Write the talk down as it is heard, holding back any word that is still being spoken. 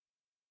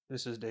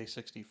This is day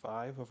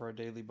 65 of our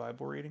daily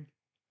Bible reading.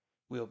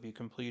 We'll be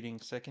completing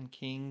 2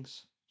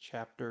 Kings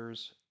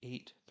chapters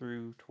 8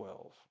 through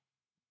 12.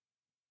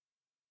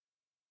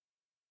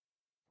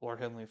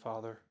 Lord Heavenly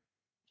Father,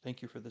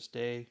 thank you for this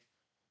day.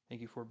 Thank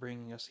you for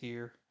bringing us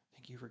here.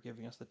 Thank you for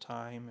giving us the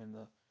time and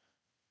the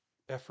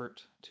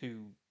effort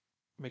to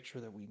make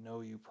sure that we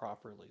know you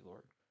properly,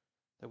 Lord.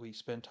 That we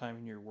spend time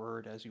in your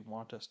word as you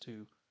want us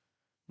to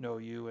know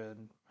you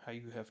and how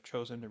you have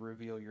chosen to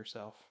reveal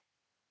yourself.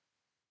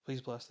 Please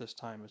bless this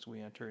time as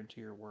we enter into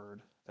your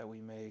word, that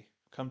we may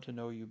come to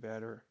know you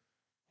better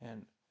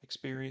and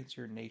experience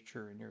your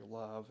nature and your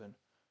love and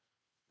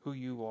who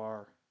you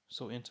are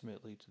so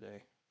intimately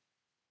today.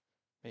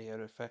 May it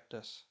affect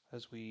us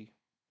as we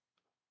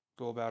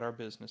go about our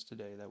business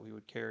today, that we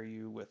would carry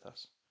you with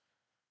us.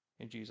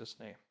 In Jesus'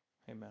 name,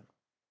 amen.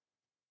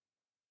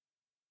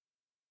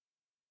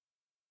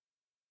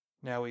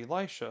 Now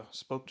Elisha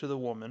spoke to the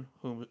woman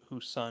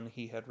whose son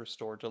he had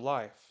restored to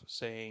life,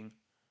 saying,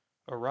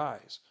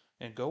 Arise,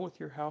 and go with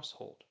your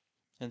household,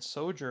 and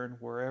sojourn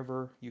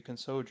wherever you can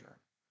sojourn.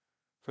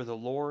 For the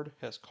Lord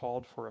has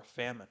called for a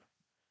famine,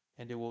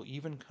 and it will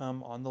even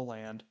come on the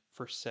land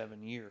for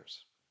 7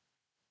 years.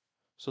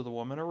 So the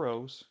woman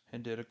arose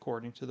and did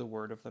according to the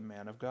word of the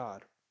man of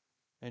God.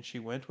 And she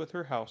went with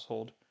her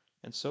household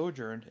and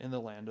sojourned in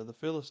the land of the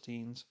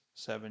Philistines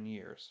 7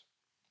 years.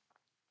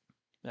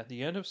 At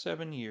the end of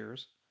 7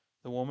 years,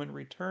 the woman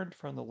returned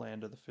from the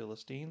land of the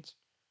Philistines,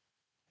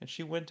 and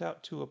she went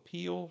out to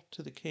appeal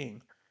to the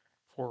king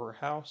for her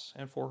house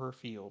and for her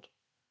field.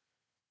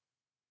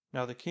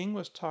 Now the king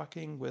was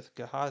talking with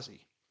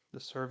Gehazi,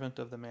 the servant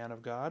of the man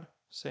of God,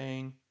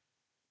 saying,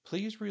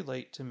 Please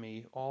relate to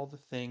me all the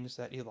things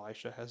that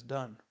Elisha has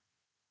done.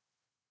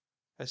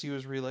 As he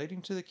was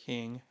relating to the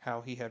king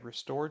how he had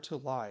restored to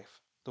life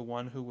the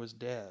one who was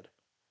dead,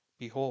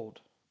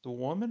 behold, the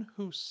woman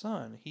whose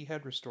son he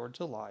had restored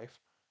to life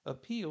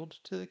appealed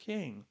to the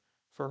king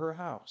for her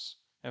house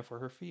and for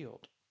her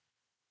field.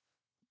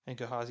 And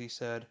Gehazi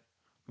said,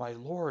 My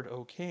lord,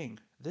 O king,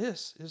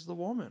 this is the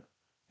woman,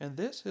 and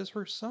this is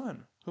her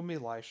son, whom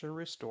Elisha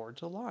restored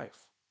to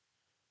life.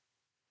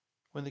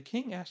 When the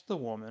king asked the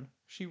woman,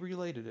 she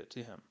related it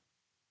to him.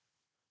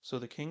 So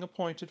the king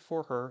appointed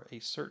for her a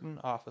certain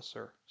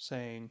officer,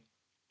 saying,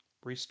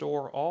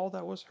 Restore all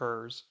that was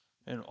hers,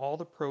 and all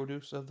the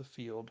produce of the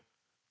field,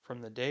 from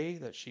the day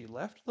that she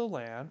left the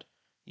land,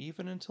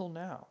 even until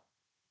now.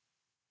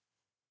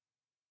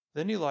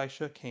 Then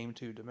Elisha came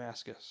to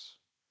Damascus.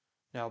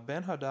 Now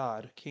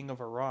Benhadad, king of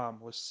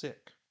Aram, was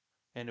sick,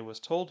 and it was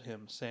told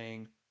him,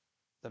 saying,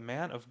 The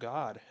man of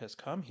God has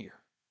come here.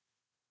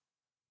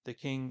 The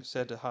king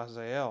said to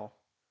Hazael,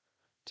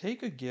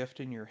 Take a gift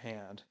in your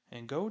hand,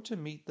 and go to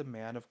meet the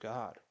man of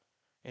God,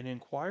 and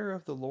inquire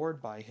of the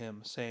Lord by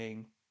him,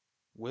 saying,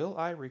 Will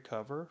I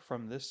recover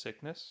from this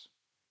sickness?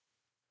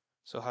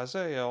 So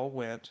Hazael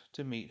went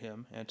to meet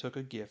him, and took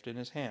a gift in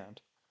his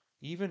hand,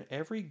 even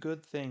every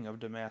good thing of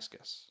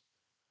Damascus,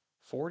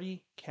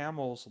 40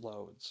 camels'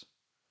 loads.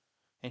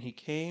 And he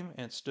came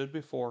and stood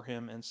before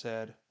him, and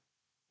said,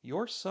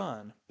 Your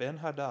son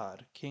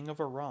Benhadad, king of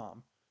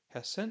Aram,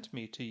 has sent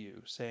me to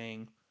you,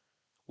 saying,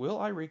 Will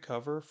I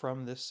recover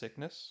from this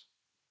sickness?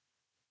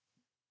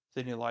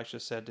 Then Elisha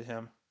said to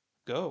him,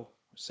 Go,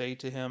 say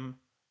to him,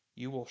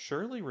 You will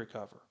surely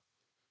recover,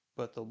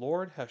 but the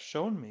Lord has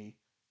shown me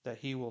that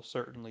he will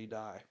certainly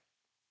die.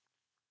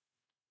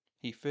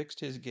 He fixed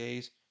his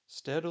gaze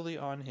steadily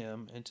on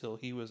him until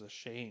he was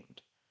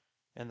ashamed,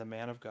 and the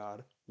man of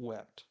God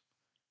wept.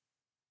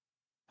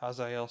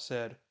 Hazael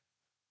said,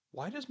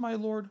 Why does my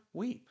Lord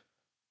weep?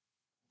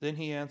 Then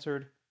he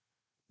answered,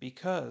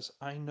 Because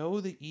I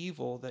know the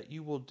evil that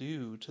you will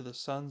do to the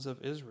sons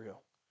of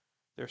Israel.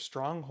 Their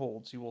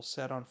strongholds you will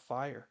set on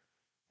fire,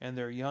 and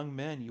their young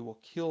men you will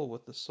kill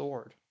with the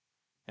sword,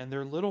 and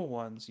their little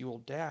ones you will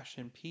dash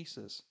in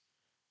pieces,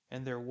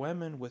 and their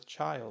women with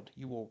child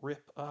you will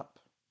rip up.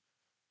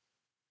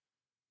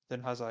 Then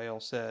Hazael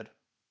said,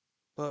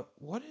 But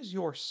what is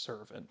your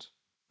servant,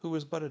 who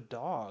is but a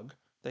dog,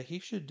 that he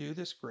should do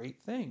this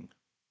great thing?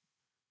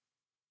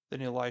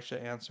 Then Elisha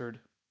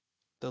answered,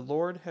 The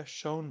Lord has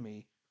shown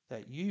me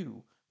that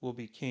you will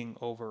be king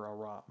over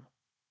Aram.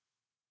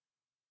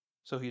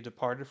 So he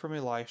departed from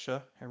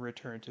Elisha and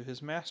returned to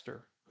his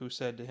master, who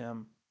said to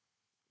him,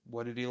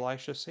 What did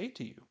Elisha say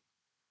to you?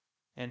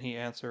 And he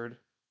answered,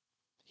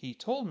 He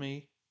told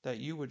me that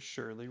you would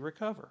surely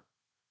recover.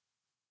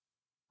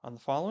 On the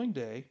following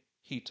day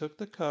he took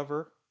the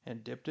cover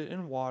and dipped it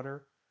in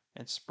water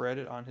and spread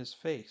it on his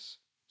face,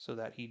 so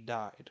that he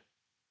died.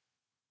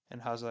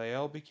 And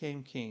Hazael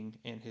became king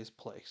in his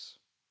place.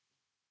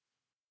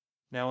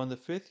 Now in the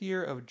 5th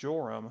year of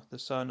Joram the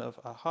son of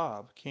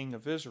Ahab, king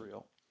of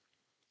Israel,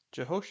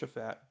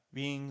 Jehoshaphat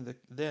being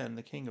then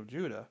the king of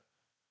Judah,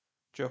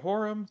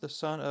 Jehoram the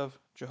son of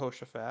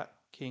Jehoshaphat,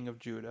 king of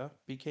Judah,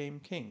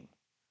 became king.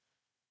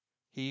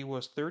 He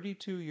was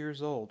 32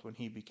 years old when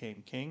he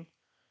became king,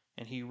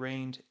 and he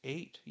reigned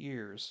 8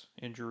 years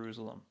in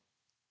Jerusalem.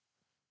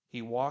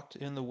 He walked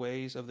in the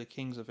ways of the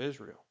kings of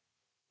Israel,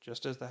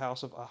 just as the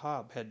house of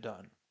Ahab had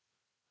done.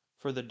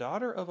 For the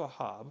daughter of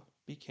Ahab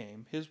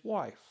became his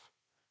wife,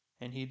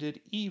 and he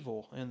did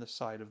evil in the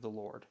sight of the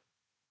Lord.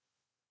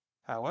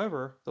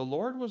 However, the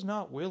Lord was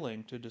not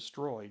willing to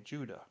destroy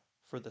Judah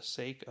for the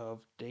sake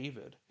of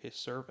David his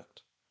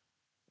servant,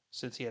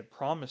 since he had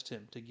promised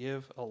him to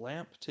give a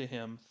lamp to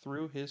him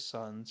through his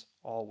sons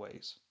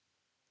always.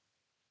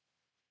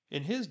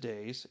 In his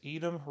days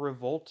Edom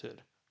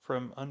revolted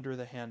from under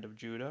the hand of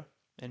Judah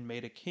and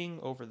made a king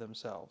over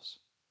themselves.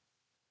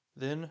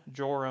 Then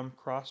Joram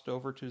crossed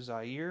over to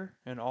Zair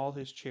and all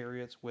his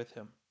chariots with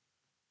him.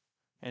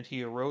 And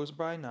he arose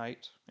by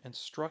night and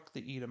struck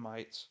the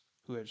Edomites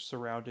who had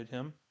surrounded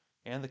him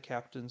and the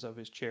captains of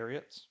his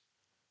chariots.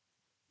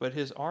 But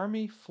his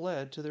army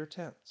fled to their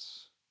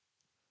tents.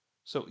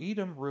 So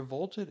Edom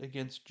revolted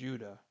against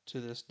Judah to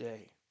this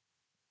day.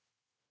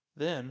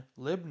 Then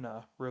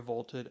Libnah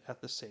revolted at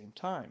the same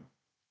time.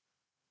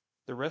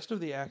 The rest of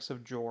the acts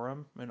of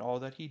Joram and all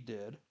that he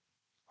did,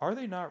 are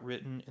they not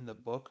written in the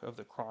book of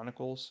the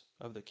Chronicles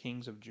of the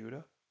kings of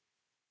Judah?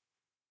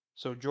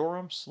 So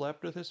Joram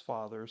slept with his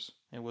fathers,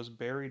 and was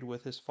buried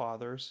with his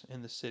fathers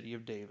in the city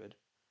of David,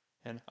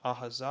 and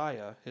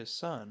Ahaziah his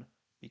son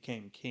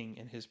became king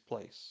in his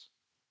place.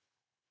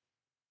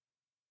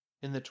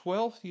 In the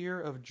 12th year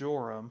of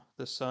Joram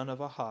the son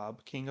of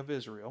Ahab king of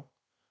Israel,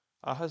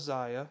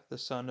 Ahaziah the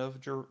son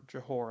of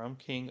Jehoram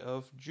king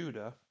of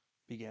Judah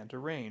began to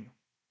reign.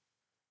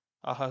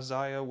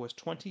 Ahaziah was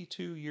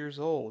 22 years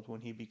old when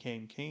he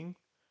became king,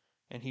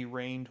 and he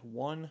reigned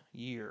 1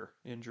 year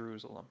in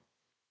Jerusalem.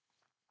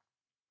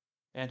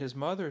 And his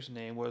mother's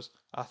name was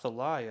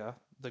Athaliah,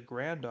 the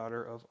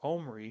granddaughter of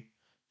Omri,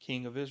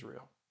 king of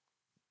Israel.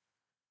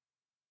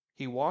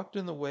 He walked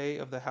in the way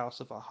of the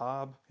house of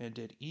Ahab, and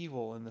did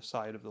evil in the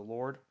sight of the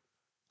Lord,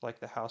 like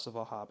the house of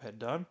Ahab had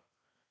done,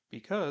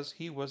 because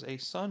he was a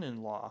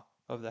son-in-law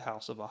of the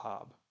house of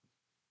Ahab.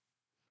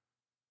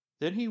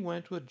 Then he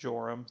went with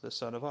Joram the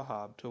son of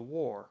Ahab to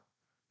war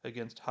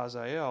against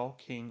Hazael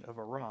king of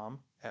Aram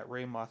at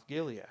Ramoth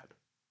Gilead,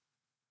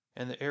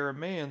 and the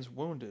Arameans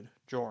wounded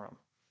Joram.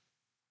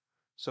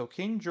 So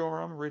King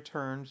Joram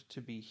returned to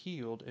be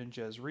healed in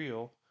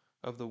Jezreel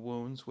of the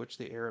wounds which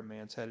the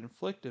Arameans had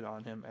inflicted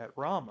on him at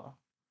Ramah,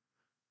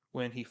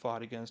 when he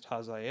fought against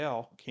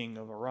Hazael king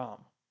of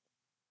Aram.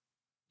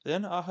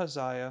 Then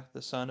Ahaziah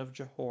the son of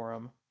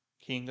Jehoram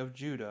king of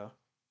Judah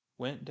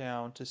went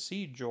down to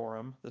see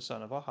Joram the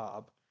son of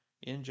Ahab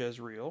in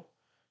Jezreel,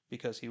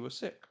 because he was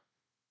sick.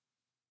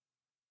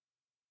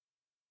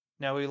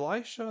 Now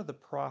Elisha the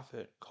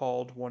prophet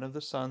called one of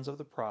the sons of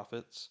the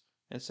prophets,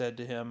 and said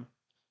to him,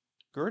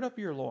 Gird up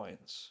your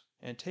loins,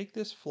 and take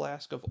this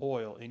flask of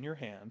oil in your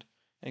hand,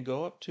 and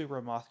go up to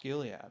Ramoth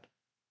Gilead.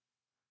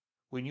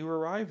 When you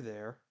arrive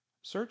there,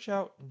 search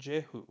out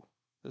Jehu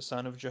the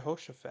son of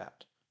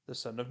Jehoshaphat, the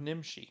son of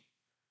Nimshi,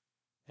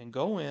 and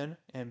go in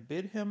and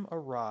bid him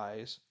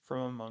arise from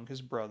among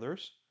his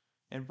brothers,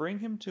 and bring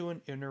him to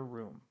an inner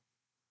room.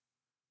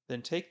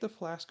 Then take the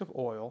flask of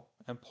oil,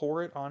 and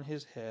pour it on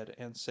his head,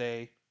 and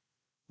say,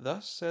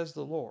 Thus says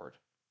the Lord,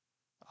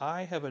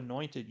 I have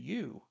anointed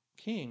you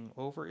king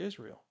over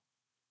Israel.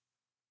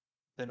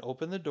 Then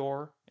open the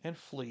door, and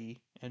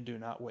flee, and do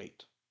not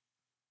wait.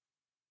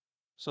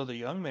 So the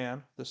young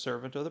man, the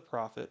servant of the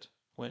prophet,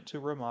 went to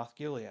Ramoth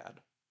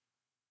Gilead.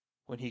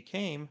 When he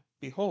came,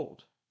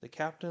 behold, the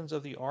captains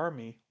of the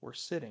army were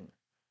sitting.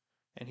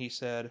 And he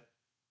said,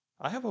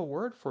 I have a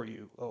word for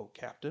you, O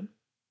captain.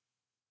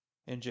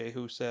 And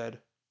Jehu said,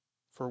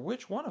 For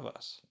which one of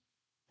us?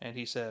 And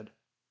he said,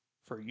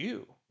 For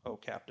you, O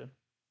captain.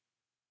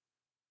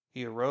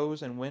 He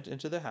arose and went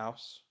into the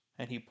house,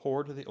 and he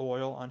poured the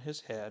oil on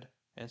his head,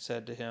 and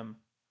said to him,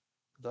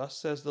 Thus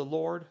says the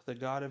Lord, the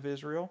God of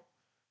Israel,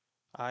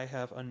 I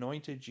have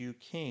anointed you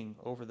king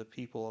over the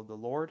people of the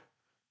Lord,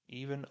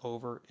 even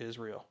over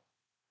Israel.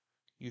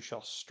 You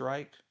shall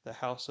strike the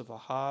house of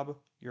Ahab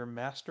your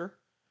master,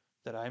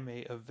 that I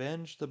may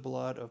avenge the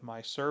blood of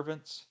my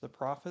servants the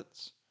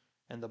prophets,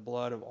 and the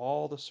blood of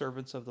all the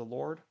servants of the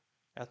Lord,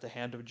 at the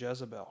hand of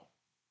Jezebel.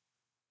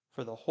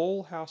 For the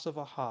whole house of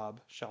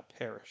Ahab shall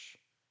perish,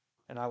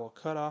 and I will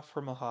cut off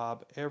from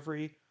Ahab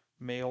every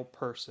male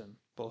person,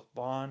 both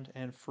bond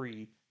and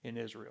free, in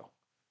Israel.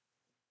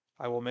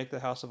 I will make the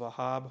house of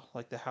Ahab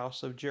like the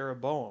house of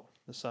Jeroboam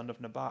the son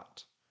of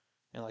Nebat,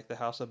 and like the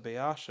house of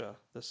Baasha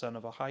the son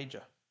of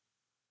Ahijah.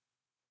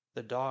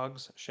 The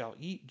dogs shall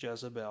eat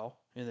Jezebel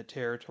in the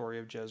territory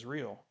of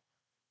Jezreel,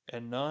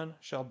 and none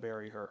shall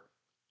bury her.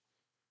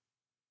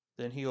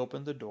 Then he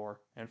opened the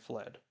door and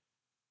fled.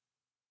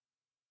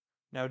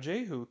 Now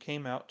Jehu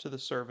came out to the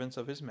servants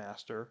of his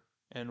master,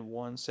 and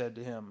one said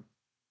to him,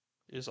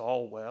 Is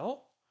all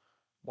well?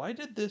 Why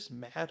did this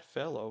mad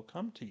fellow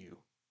come to you?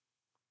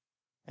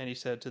 And he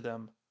said to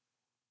them,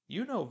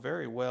 You know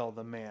very well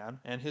the man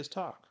and his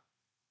talk.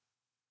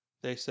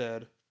 They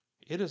said,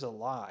 It is a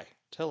lie.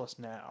 Tell us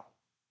now.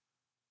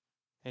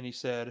 And he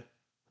said,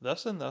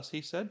 Thus and thus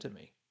he said to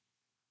me,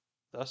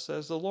 Thus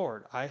says the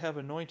Lord, I have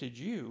anointed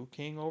you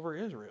king over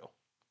Israel.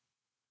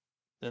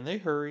 Then they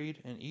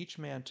hurried, and each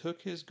man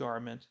took his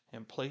garment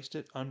and placed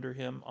it under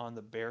him on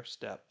the bare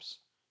steps,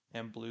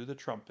 and blew the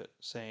trumpet,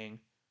 saying,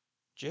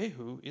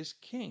 Jehu is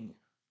king.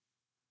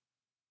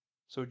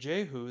 So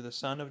Jehu the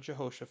son of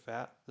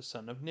Jehoshaphat, the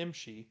son of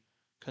Nimshi,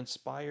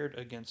 conspired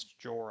against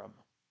Joram.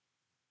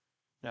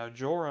 Now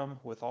Joram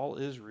with all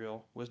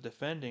Israel was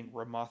defending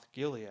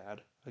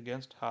Ramoth-Gilead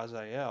against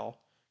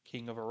Hazael,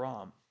 king of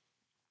Aram.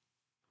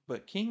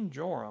 But King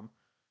Joram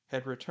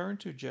had returned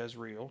to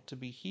Jezreel to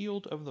be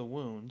healed of the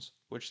wounds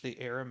which the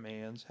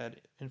Arameans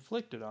had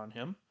inflicted on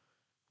him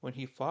when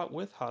he fought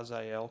with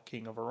Hazael,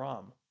 king of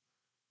Aram.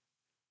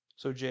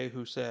 So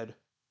Jehu said,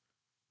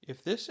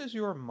 If this is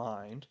your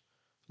mind,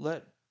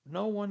 let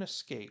no one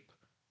escape,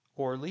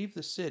 or leave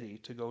the city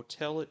to go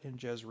tell it in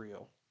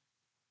Jezreel.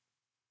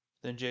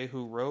 Then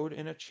Jehu rode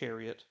in a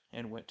chariot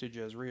and went to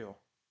Jezreel,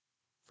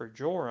 for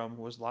Joram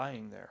was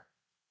lying there.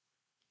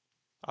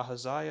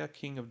 Ahaziah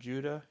king of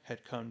Judah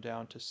had come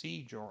down to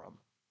see Joram.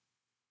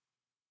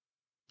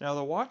 Now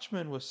the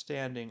watchman was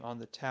standing on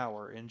the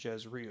tower in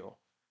Jezreel,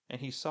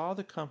 and he saw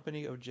the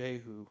company of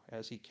Jehu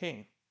as he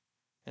came,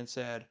 and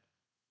said,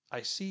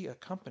 I see a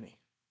company.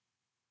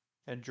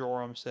 And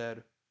Joram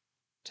said,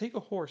 Take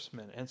a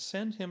horseman, and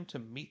send him to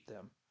meet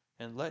them,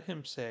 and let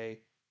him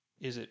say,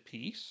 Is it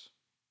peace?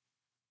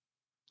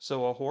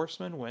 So a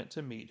horseman went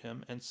to meet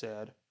him, and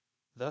said,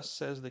 Thus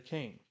says the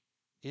king,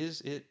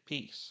 Is it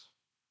peace?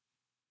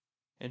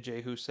 And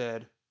Jehu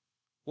said,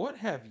 What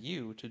have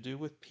you to do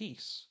with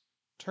peace?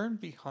 Turn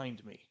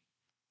behind me.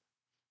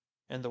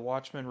 And the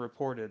watchman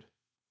reported,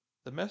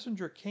 The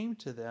messenger came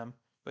to them,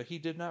 but he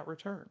did not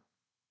return.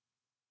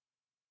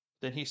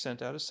 Then he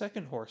sent out a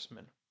second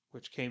horseman,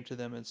 which came to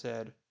them and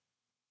said,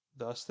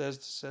 Thus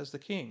says the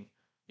king,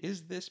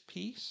 Is this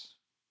peace?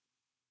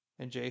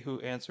 And Jehu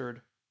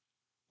answered,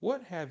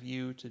 What have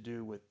you to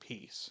do with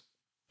peace?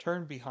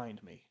 Turn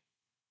behind me.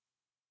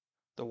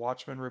 The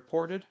watchman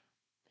reported,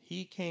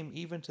 He came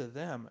even to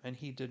them, and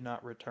he did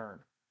not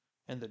return.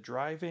 And the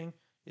driving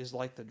is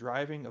like the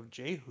driving of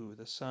Jehu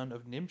the son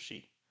of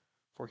Nimshi,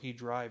 for he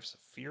drives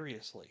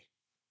furiously.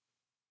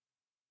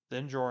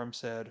 Then Joram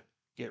said,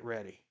 Get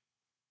ready.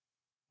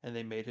 And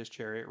they made his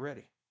chariot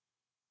ready.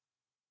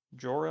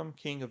 Joram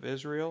king of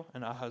Israel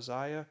and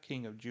Ahaziah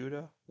king of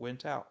Judah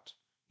went out,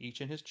 each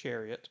in his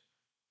chariot,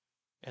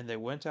 and they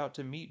went out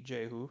to meet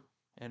Jehu,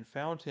 and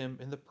found him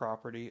in the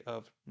property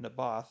of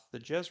Naboth the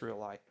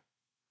Jezreelite.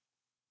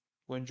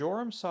 When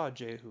Joram saw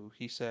Jehu,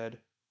 he said,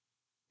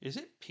 Is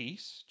it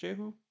peace,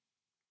 Jehu?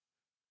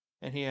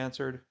 And he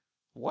answered,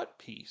 What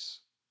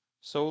peace?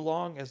 So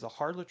long as the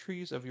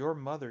harlotries of your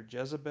mother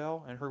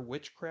Jezebel and her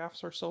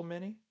witchcrafts are so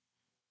many?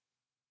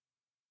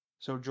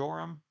 So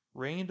Joram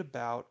reined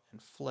about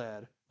and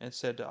fled, and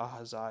said to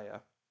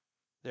Ahaziah,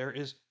 There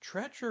is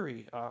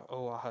treachery,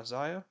 O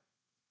Ahaziah.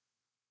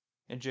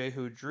 And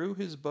Jehu drew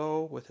his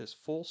bow with his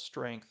full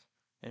strength,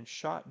 and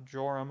shot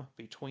Joram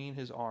between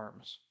his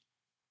arms.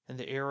 And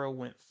the arrow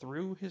went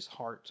through his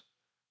heart,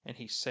 and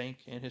he sank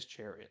in his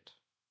chariot.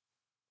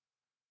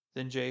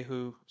 Then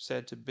Jehu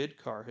said to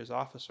Bidkar his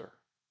officer,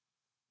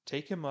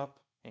 Take him up,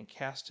 and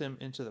cast him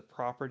into the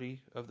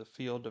property of the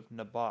field of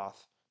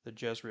Naboth the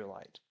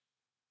Jezreelite.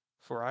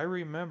 For I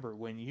remember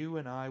when you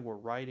and I were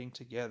riding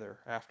together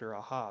after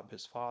Ahab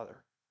his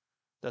father,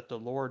 that the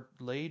Lord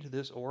laid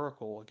this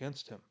oracle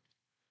against him.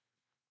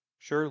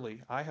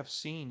 Surely I have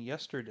seen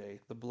yesterday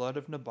the blood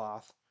of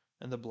Naboth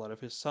and the blood of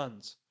his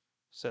sons,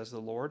 says the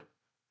Lord,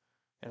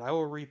 and I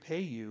will repay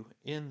you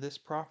in this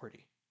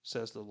property,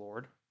 says the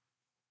Lord.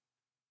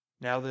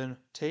 Now then,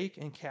 take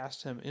and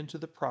cast him into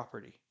the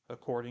property,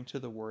 according to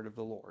the word of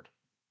the Lord.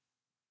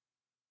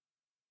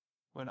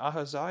 When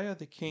Ahaziah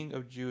the king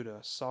of Judah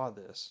saw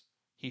this,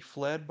 he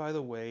fled by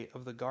the way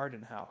of the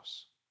garden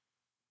house.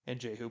 And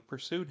Jehu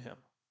pursued him,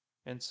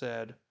 and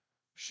said,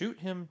 Shoot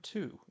him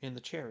too in the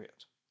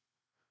chariot.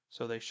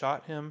 So they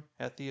shot him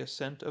at the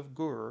ascent of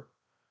Gur,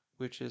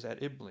 which is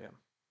at Ibleam.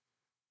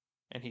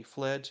 And he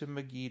fled to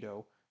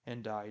Megiddo,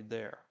 and died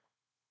there.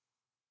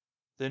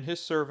 Then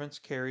his servants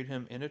carried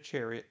him in a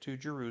chariot to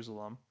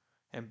Jerusalem,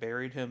 and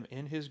buried him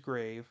in his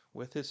grave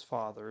with his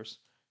fathers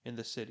in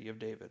the city of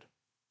David.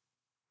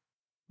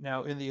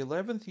 Now in the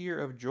 11th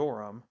year of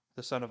Joram,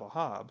 the son of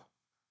Ahab,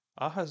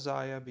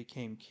 Ahaziah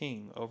became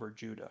king over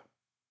Judah.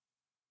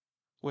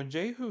 When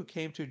Jehu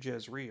came to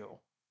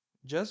Jezreel,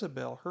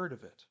 Jezebel heard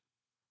of it,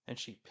 and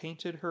she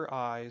painted her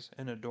eyes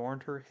and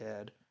adorned her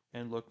head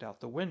and looked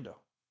out the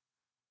window.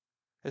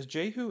 As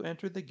Jehu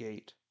entered the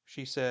gate,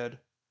 she said,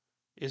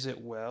 Is it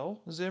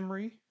well,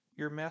 Zimri,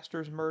 your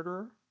master's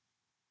murderer?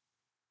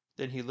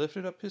 Then he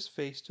lifted up his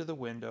face to the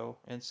window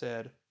and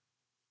said,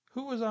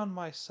 Who is on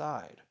my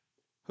side?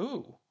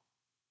 Who?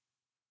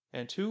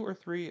 And 2 or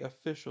 3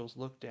 officials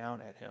looked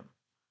down at him.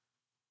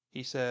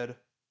 He said,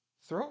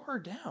 Throw her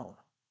down.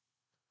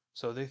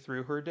 So they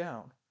threw her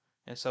down,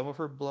 and some of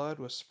her blood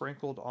was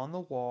sprinkled on the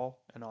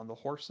wall and on the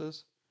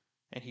horses,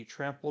 and he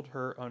trampled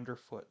her under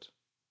foot.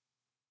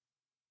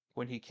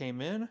 When he came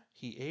in,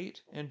 he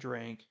ate and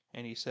drank,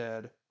 and he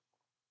said,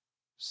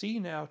 See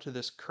now to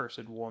this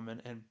cursed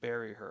woman, and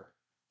bury her,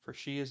 for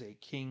she is a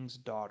king's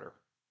daughter.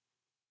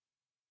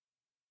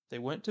 They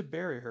went to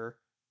bury her,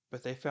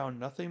 But they found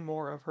nothing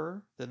more of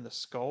her than the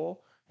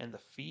skull and the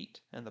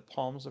feet and the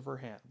palms of her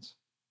hands.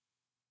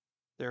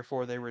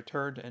 Therefore they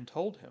returned and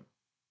told him.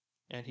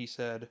 And he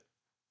said,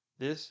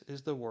 This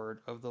is the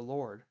word of the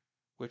Lord,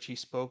 which he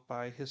spoke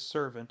by his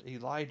servant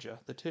Elijah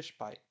the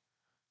Tishbite,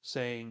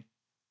 saying,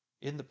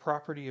 In the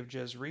property of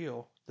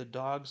Jezreel the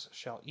dogs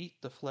shall eat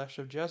the flesh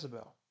of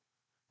Jezebel,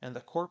 and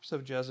the corpse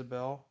of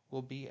Jezebel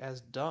will be as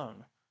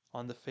dung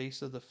on the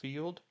face of the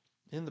field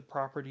in the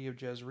property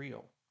of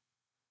Jezreel.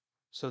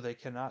 So they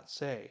cannot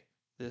say,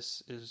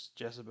 This is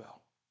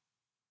Jezebel.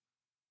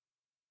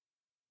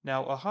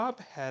 Now Ahab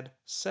had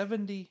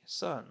 70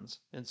 sons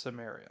in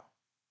Samaria.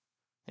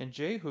 And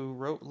Jehu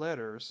wrote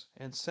letters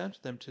and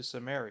sent them to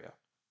Samaria,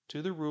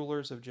 to the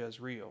rulers of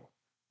Jezreel,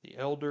 the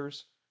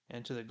elders,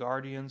 and to the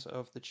guardians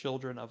of the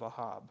children of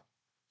Ahab,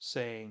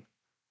 saying,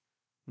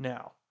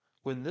 Now,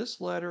 when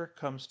this letter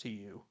comes to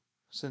you,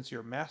 since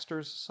your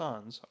master's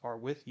sons are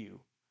with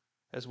you,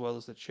 as well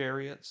as the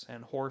chariots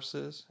and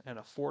horses and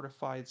a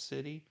fortified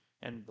city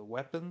and the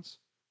weapons,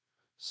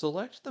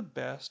 select the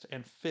best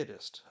and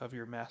fittest of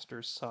your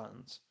master's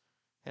sons,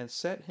 and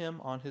set him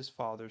on his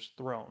father's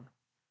throne,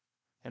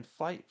 and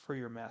fight for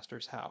your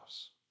master's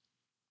house.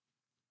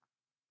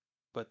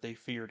 But they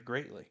feared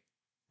greatly,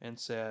 and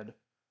said,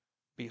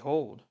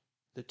 Behold,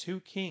 the 2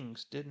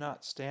 kings did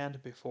not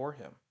stand before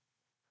him.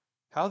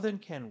 How then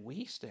can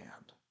we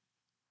stand?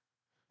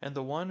 And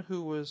the one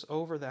who was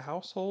over the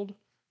household,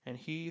 and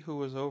he who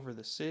was over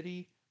the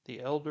city,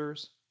 the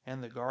elders,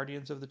 and the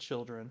guardians of the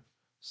children,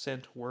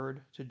 sent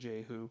word to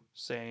Jehu,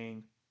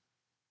 saying,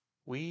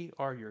 We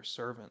are your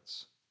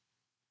servants.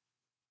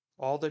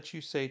 All that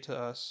you say to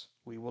us,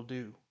 we will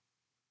do.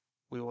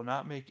 We will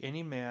not make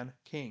any man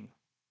king.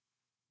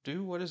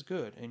 Do what is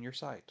good in your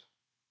sight.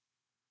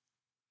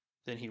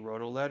 Then he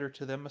wrote a letter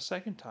to them a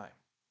second time,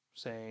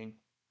 saying,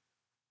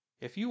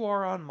 If you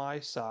are on my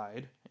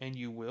side, and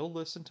you will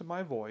listen to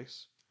my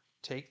voice,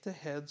 take the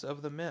heads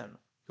of the men,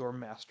 your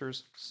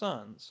master's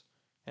sons,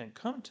 and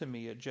come to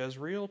me at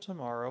Jezreel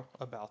tomorrow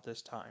about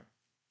this time.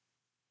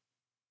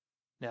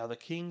 Now the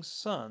king's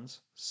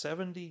sons,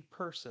 70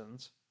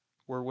 persons,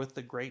 were with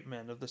the great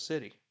men of the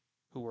city,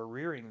 who were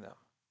rearing them.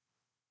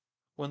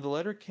 When the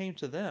letter came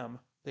to them,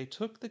 they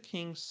took the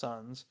king's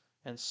sons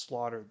and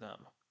slaughtered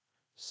them,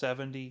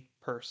 70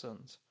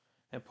 persons,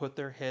 and put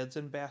their heads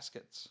in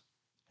baskets,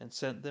 and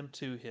sent them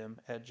to him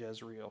at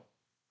Jezreel.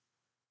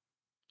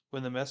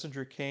 When the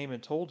messenger came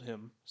and told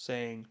him,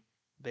 saying,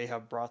 They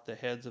have brought the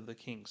heads of the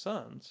king's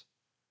sons,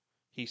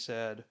 he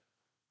said,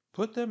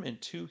 Put them in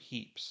 2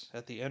 heaps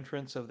at the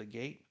entrance of the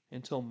gate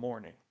until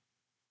morning.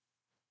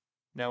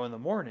 Now in the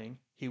morning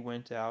he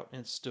went out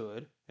and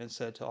stood, and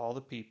said to all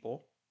the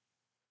people,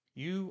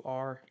 You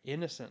are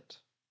innocent.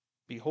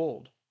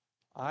 Behold,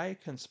 I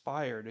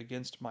conspired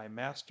against my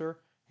master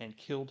and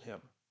killed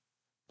him.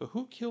 But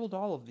who killed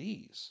all of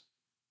these?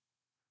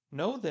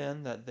 Know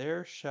then that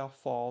there shall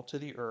fall to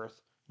the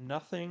earth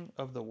nothing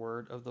of the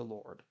word of the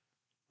Lord,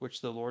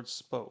 which the Lord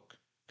spoke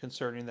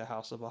concerning the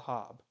house of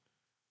Ahab.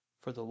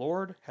 For the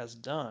Lord has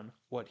done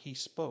what he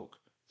spoke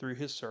through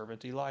his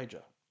servant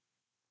Elijah.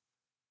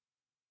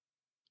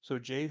 So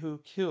Jehu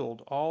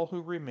killed all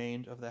who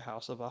remained of the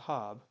house of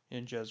Ahab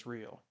in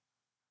Jezreel,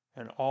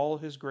 and all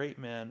his great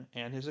men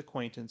and his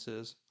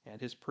acquaintances and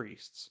his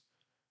priests,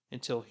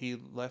 until he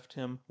left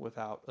him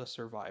without a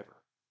survivor.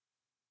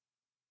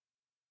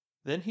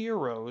 Then he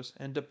arose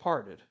and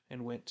departed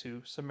and went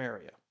to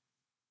Samaria.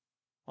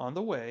 On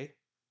the way,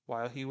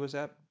 while he was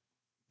at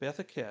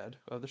Betheked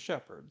of the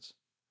shepherds,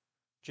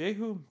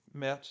 Jehu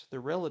met the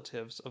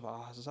relatives of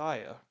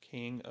Ahaziah,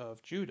 king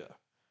of Judah,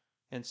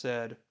 and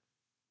said,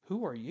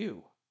 Who are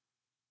you?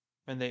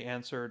 And they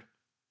answered,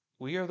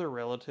 We are the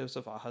relatives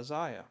of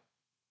Ahaziah,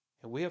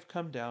 and we have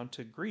come down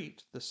to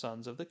greet the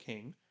sons of the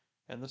king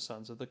and the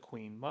sons of the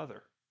queen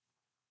mother.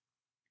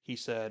 He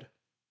said,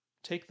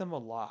 Take them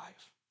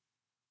alive.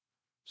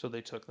 So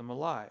they took them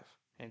alive,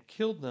 and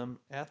killed them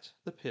at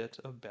the pit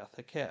of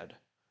Betheked,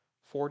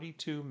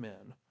 42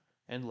 men,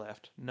 and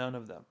left none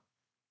of them.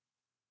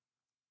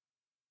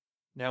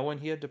 Now when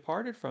he had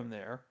departed from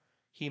there,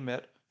 he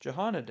met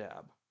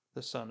Jehonadab,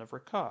 the son of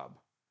Rechab,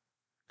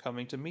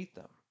 coming to meet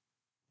them.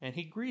 And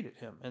he greeted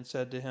him, and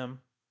said to him,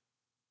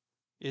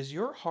 Is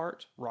your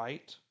heart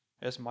right,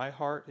 as my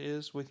heart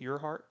is with your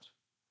heart?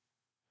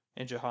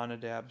 And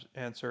Jehonadab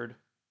answered,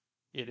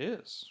 It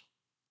is.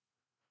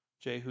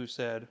 Jehu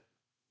said,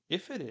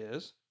 If it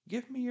is,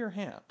 give me your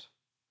hand.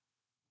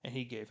 And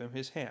he gave him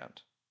his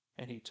hand,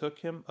 and he took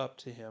him up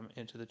to him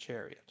into the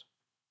chariot.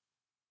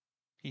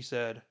 He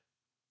said,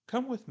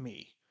 Come with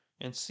me,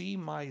 and see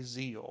my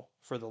zeal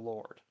for the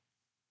Lord.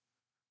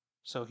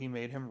 So he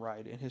made him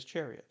ride in his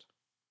chariot.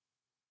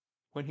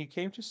 When he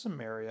came to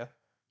Samaria,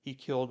 he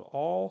killed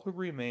all who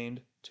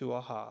remained to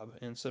Ahab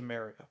in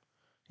Samaria,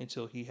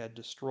 until he had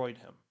destroyed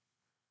him,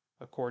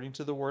 according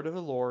to the word of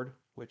the Lord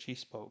which he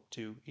spoke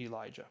to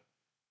Elijah.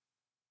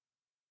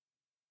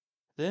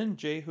 Then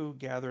Jehu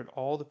gathered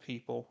all the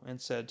people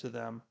and said to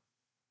them,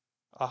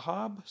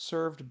 Ahab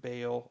served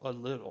Baal a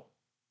little,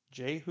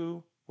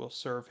 Jehu will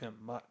serve him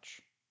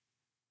much.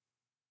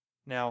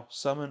 Now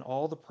summon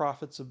all the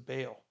prophets of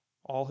Baal,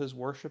 all his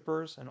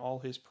worshippers, and all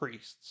his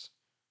priests.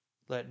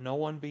 Let no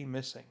one be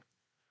missing,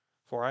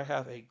 for I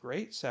have a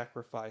great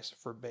sacrifice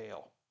for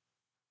Baal.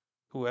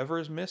 Whoever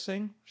is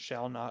missing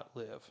shall not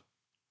live."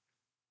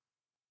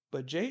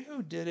 But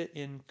Jehu did it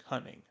in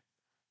cunning,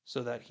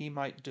 so that he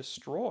might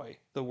destroy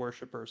the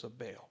worshippers of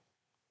Baal.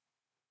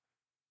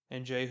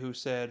 And Jehu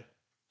said,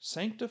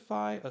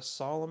 "Sanctify a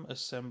solemn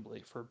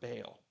assembly for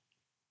Baal."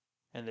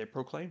 And they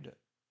proclaimed it.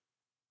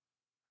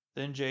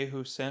 Then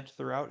Jehu sent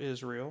throughout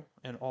Israel,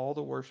 and all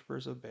the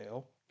worshippers of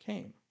Baal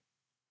came,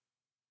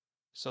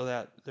 so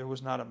that there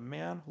was not a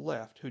man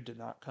left who did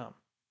not come.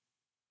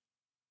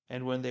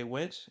 And when they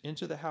went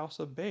into the house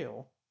of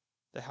Baal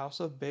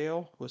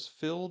was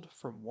filled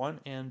from one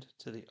end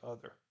to the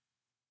other.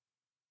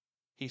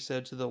 He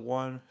said to the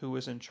one who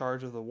was in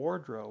charge of the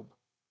wardrobe,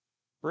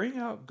 "Bring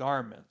out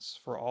garments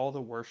for all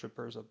the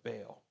worshippers of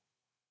Baal."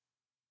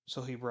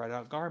 So he brought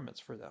out garments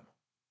for them.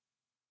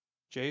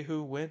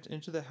 Jehu went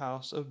into the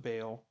house of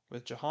Baal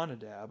with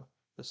Jehonadab,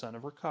 the son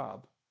of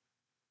Rechab,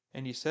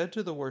 and he said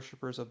to the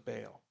worshippers of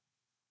Baal,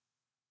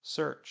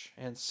 "Search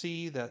and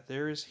see that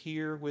there is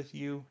here with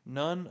you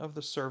none of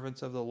the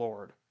servants of the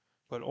Lord,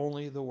 but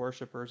only the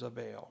worshippers of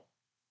Baal."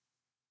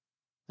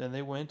 Then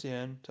they went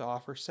in to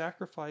offer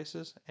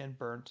sacrifices and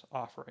burnt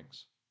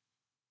offerings.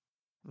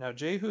 Now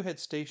Jehu had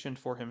stationed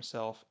for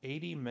himself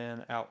 80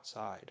 men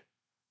outside,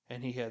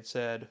 and he had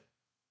said,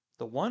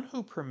 "The one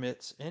who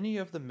permits any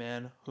of the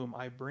men whom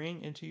I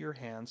bring into your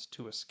hands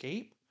to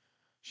escape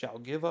shall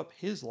give up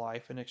his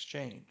life in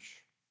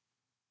exchange."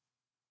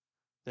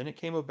 Then it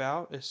came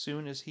about, as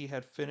soon as he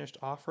had finished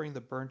offering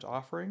the burnt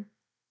offering,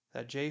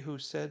 that Jehu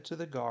said to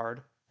the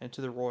guard and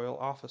to the royal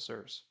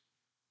officers,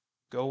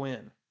 "Go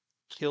in,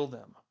 kill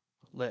them,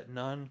 let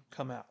none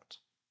come out."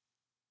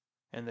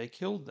 And they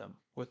killed them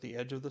with the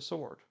edge of the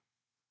sword.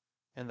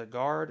 And the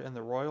guard and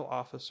the royal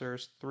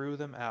officers threw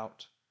them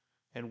out,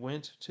 and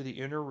went to the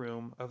inner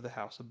room of the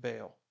house of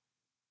Baal.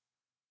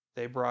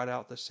 They brought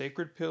out the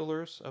sacred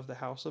pillars of the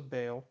house of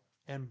Baal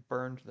and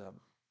burned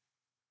them.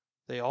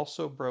 They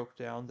also broke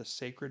down the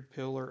sacred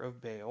pillar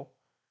of Baal,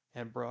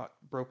 and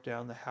broke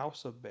down the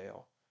house of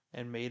Baal,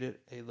 and made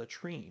it a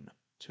latrine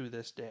to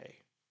this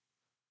day.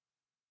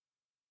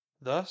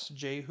 Thus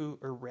Jehu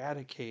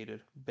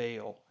eradicated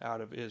Baal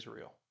out of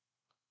Israel.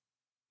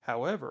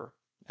 However,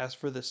 as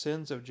for the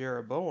sins of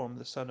Jeroboam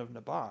the son of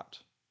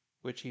Nebat,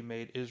 which he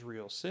made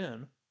Israel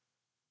sin,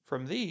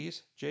 from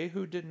these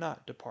Jehu did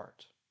not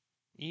depart,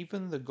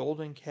 even the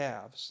golden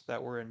calves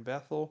that were in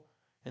Bethel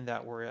and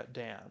that were at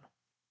Dan.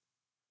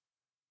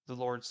 The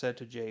Lord said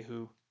to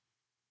Jehu,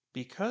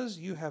 "Because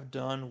you have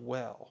done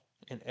well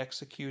in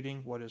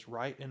executing what is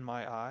right in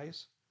my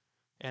eyes,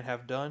 and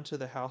have done to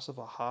the house of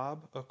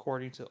Ahab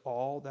according to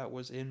all that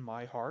was in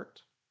my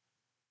heart,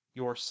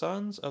 your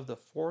sons of the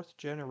 4th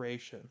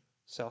generation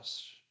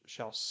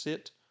shall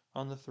sit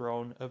on the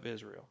throne of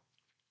Israel."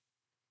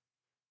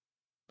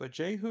 But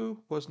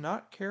Jehu was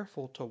not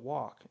careful to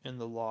walk in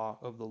the law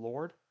of the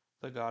Lord,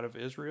 the God of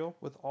Israel,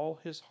 with all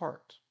his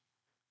heart.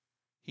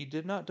 He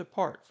did not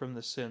depart from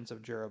the sins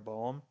of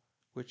Jeroboam,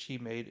 which he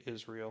made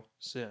Israel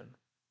sin.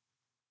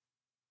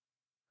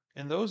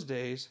 In those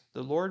days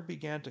the Lord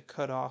began to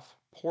cut off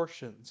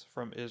portions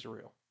from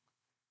Israel,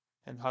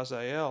 and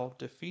Hazael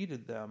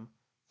defeated them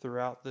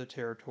throughout the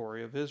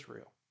territory of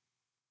Israel,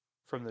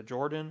 from the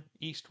Jordan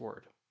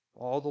eastward,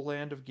 all the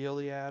land of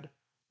Gilead,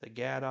 the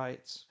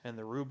Gadites, and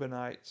the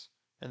Reubenites,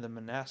 and the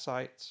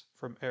Manassites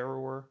from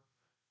Aroer,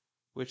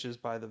 which is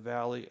by the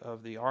valley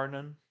of the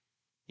Arnon,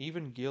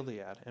 even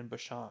Gilead and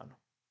Bashan.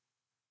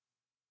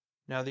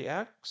 Now the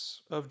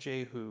acts of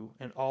Jehu,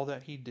 and all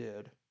that he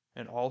did,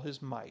 and all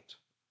his might,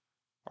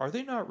 are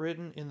they not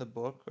written in the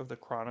book of the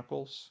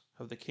Chronicles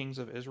of the kings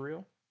of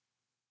Israel?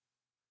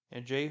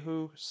 And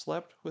Jehu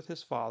slept with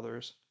his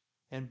fathers,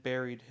 and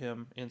buried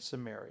him in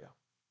Samaria.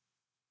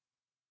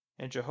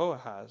 And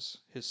Jehoahaz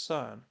his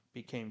son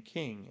became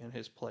king in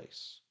his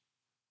place.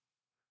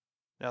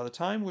 Now the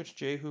time which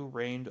Jehu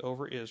reigned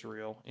over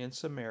Israel in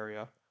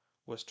Samaria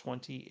was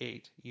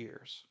 28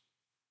 years.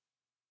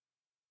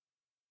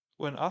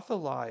 When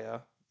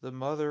Athaliah, the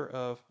mother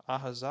of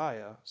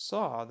Ahaziah,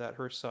 saw that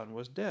her son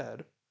was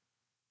dead,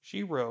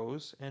 she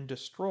rose and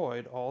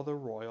destroyed all the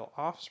royal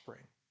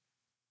offspring.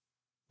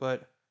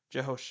 But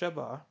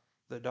Jehosheba,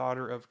 the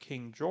daughter of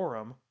King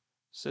Joram,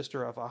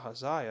 sister of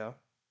Ahaziah,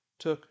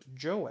 took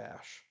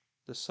Joash,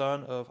 the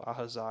son of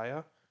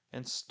Ahaziah,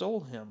 and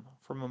stole him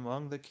from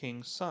among the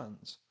king's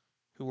sons,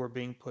 who were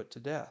being put to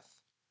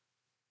death,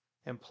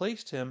 and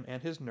placed him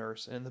and his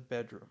nurse in the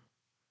bedroom.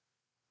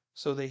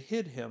 So they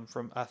hid him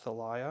from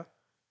Athaliah,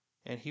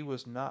 and he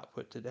was not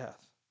put to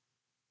death.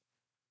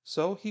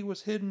 So he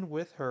was hidden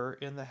with her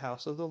in the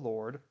house of the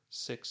Lord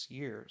 6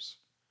 years,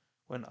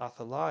 when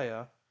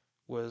Athaliah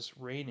was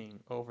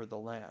reigning over the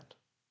land.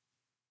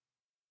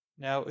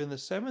 Now in the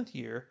 7th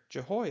year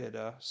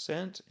Jehoiada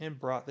sent and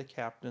brought the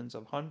captains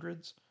of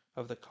hundreds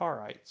of the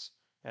Carites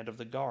and of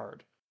the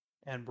guard,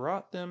 and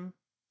brought them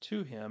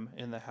to him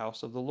in the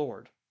house of the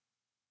Lord.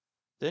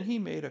 Then he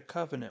made a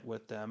covenant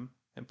with them,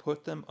 and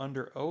put them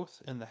under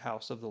oath in the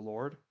house of the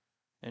Lord,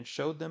 and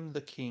showed them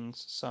the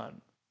king's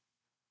son.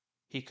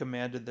 He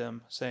commanded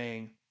them,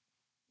 saying,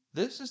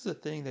 This is the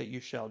thing that you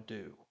shall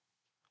do.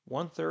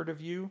 1/3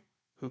 of you,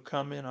 who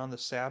come in on the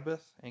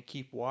Sabbath and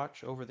keep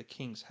watch over the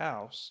king's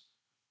house,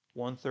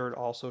 1/3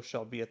 also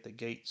shall be at the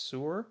gate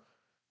Sur,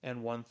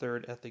 and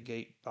 1/3 at the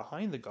gate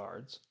behind the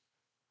guards,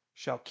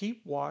 shall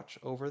keep watch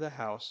over the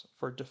house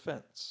for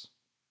defense.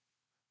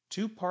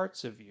 2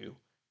 parts of you,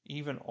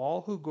 even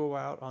all who go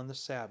out on the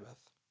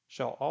Sabbath,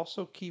 shall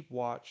also keep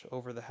watch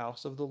over the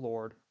house of the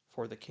Lord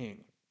for the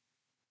king.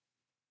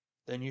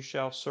 Then you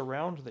shall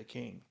surround the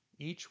king,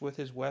 each with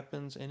his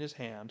weapons in his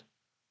hand,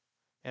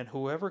 and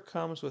whoever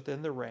comes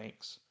within the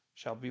ranks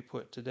shall be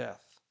put to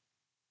death.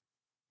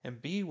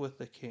 And be with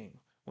the king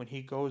when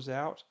he goes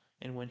out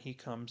and when he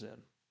comes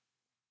in.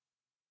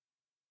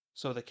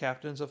 So the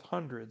captains of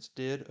hundreds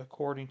did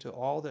according to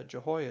all that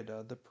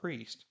Jehoiada the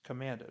priest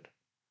commanded.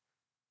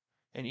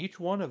 And each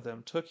one of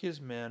them took his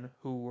men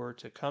who were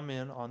to come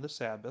in on the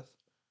Sabbath,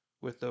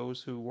 with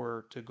those who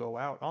were to go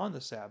out on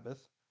the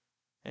Sabbath,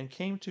 and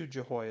came to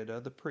Jehoiada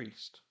the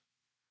priest.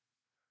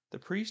 The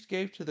priest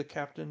gave to the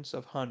captains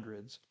of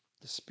hundreds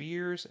the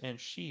spears and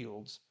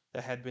shields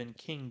that had been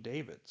King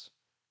David's,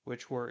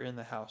 which were in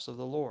the house of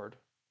the Lord.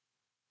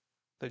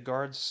 The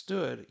guards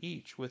stood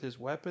each with his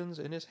weapons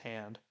in his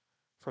hand,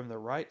 from the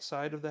right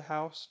side of the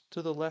house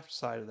to the left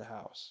side of the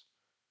house,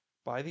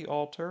 by the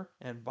altar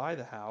and by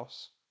the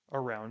house,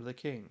 around the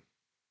king.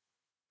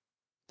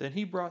 Then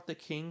he brought the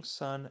king's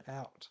son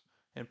out,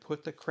 and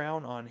put the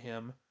crown on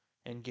him,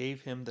 and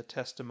gave him the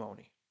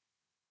testimony.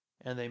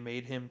 And they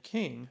made him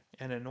king,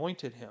 and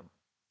anointed him.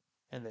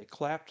 And they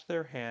clapped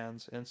their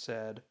hands, and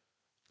said,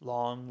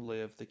 Long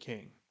live the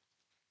king.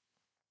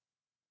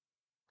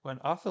 When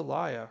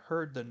Athaliah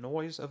heard the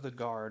noise of the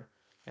guard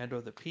and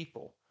of the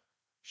people,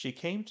 she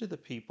came to the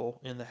people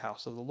in the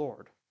house of the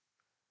Lord.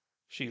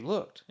 She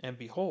looked, and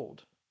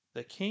behold,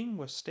 the king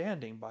was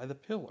standing by the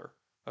pillar,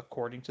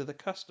 according to the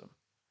custom,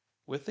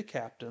 with the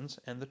captains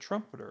and the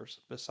trumpeters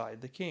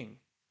beside the king.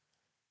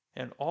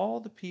 And all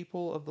the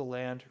people of the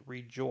land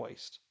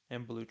rejoiced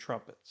and blew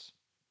trumpets.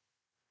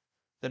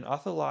 Then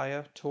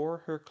Athaliah tore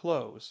her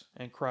clothes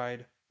and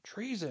cried,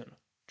 Treason!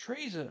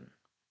 Treason!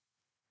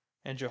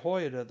 And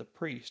Jehoiada the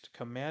priest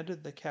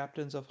commanded the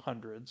captains of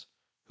hundreds,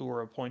 who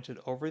were appointed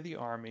over the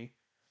army,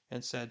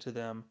 and said to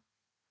them,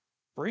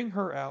 Bring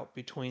her out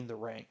between the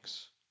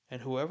ranks,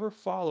 and whoever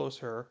follows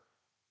her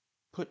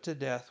put to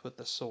death with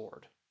the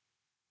sword.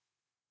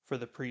 For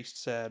the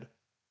priest said,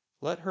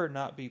 Let her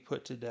not be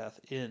put to death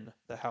in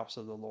the house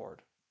of the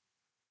Lord.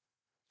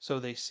 So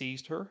they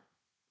seized her,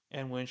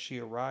 and when she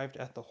arrived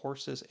at the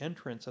horses'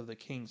 entrance of the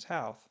king's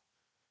house,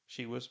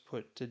 she was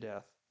put to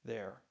death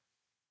there.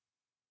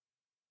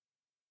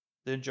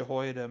 Then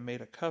Jehoiada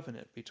made a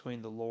covenant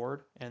between the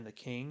Lord and the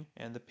king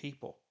and the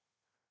people,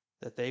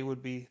 that they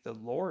would be the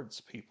Lord's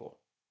people,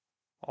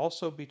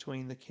 also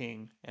between the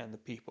king and the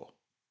people.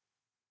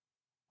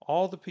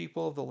 All the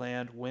people of the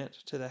land went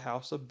to the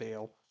house of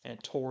Baal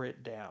and tore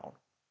it down.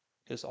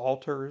 His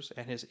altars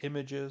and his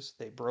images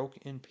they broke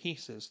in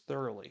pieces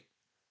thoroughly,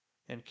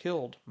 and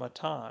killed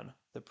Mattan,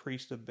 the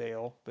priest of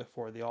Baal,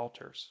 before the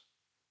altars.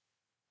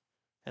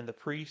 And the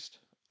priest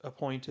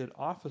appointed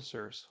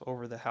officers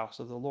over the house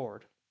of the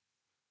Lord.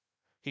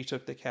 He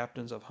took the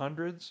captains of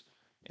hundreds,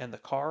 and the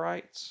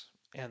Carites,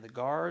 and the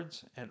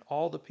guards, and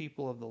all the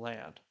people of the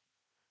land,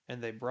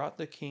 and they brought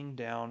the king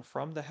down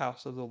from the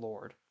house of the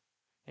Lord,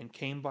 and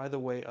came by the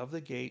way of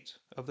the gate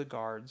of the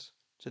guards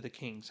to the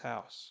king's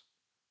house.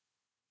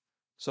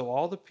 So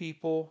all the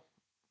people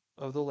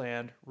of the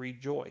land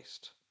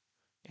rejoiced,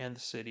 and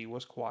the city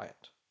was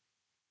quiet.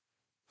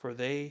 For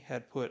they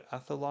had put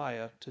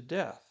Athaliah to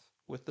death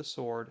with the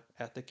sword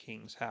at the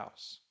king's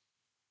house.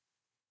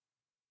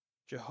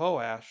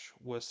 Jehoash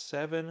was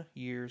 7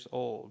 years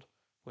old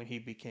when he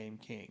became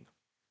king.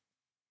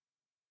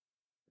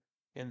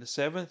 In the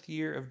 7th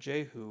year of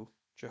Jehu,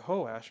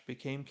 Jehoash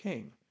became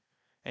king,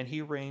 and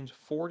he reigned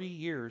 40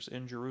 years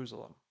in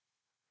Jerusalem.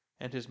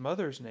 And his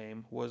mother's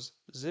name was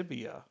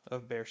Zibiah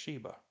of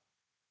Beersheba.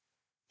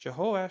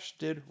 Jehoash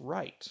did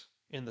right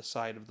in the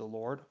sight of the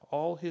Lord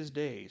all his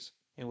days,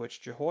 in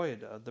which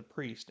Jehoiada the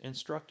priest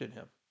instructed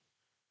him.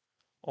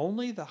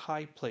 Only the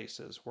high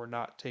places were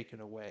not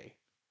taken away.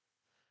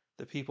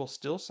 The people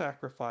still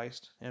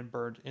sacrificed and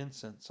burned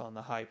incense on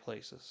the high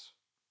places.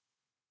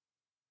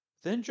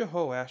 Then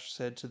Jehoash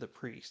said to the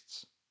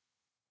priests,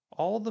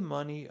 All the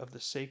money of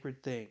the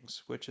sacred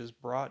things which is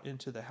brought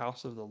into the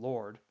house of the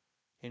Lord,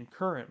 in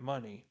current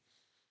money,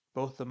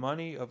 both the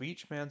money of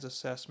each man's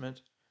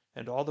assessment,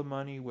 and all the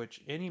money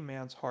which any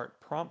man's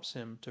heart prompts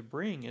him to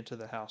bring into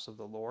the house of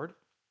the Lord,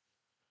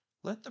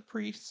 let the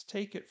priests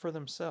take it for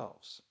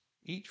themselves,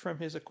 each from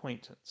his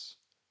acquaintance,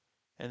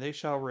 and they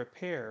shall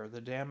repair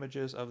the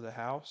damages of the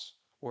house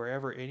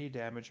wherever any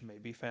damage may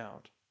be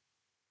found.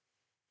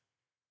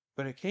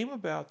 But it came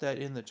about that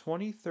in the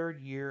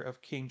 23rd year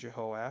of King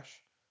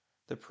Jehoash,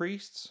 the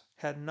priests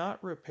had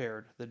not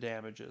repaired the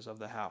damages of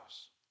the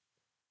house.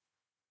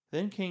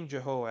 Then King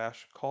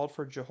Jehoash called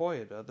for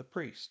Jehoiada the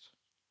priest,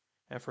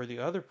 and for the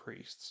other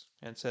priests,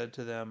 and said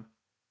to them,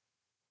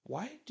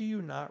 "Why do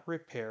you not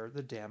repair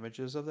the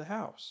damages of the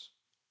house?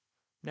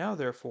 Now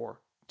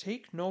therefore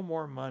take no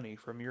more money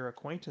from your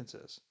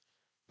acquaintances,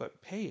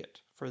 but pay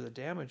it for the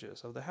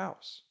damages of the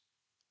house."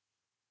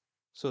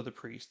 So the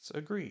priests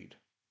agreed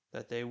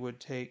that they would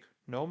take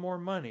no more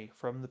money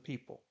from the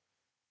people,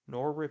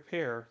 nor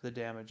repair the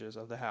damages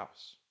of the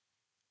house.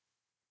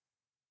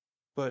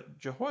 But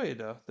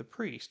Jehoiada the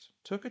priest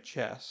took a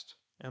chest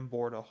and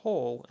bored a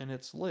hole in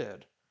its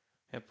lid,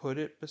 and put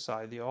it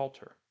beside the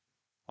altar,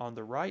 on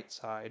the right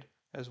side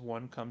as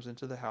one comes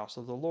into the house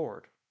of the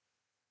Lord.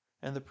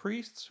 And the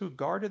priests who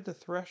guarded the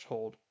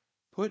threshold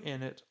put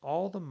in it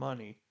all the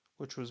money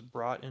which was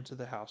brought into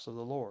the house of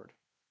the Lord.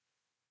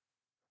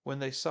 When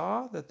they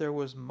saw that there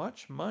was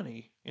much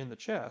money in the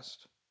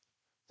chest,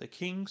 the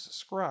king's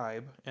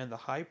scribe and the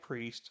high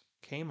priest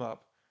came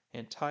up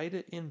and tied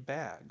it in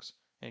bags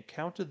and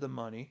counted the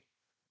money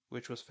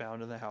which was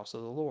found in the house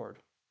of the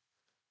Lord.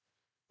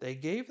 They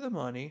gave the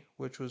money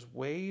which was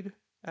weighed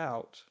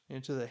out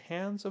into the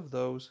hands of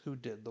those who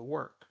did the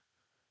work,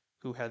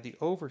 who had the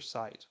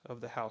oversight of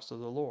the house of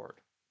the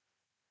Lord.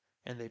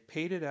 And they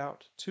paid it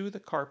out to the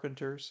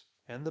carpenters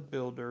and the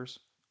builders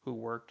who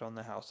worked on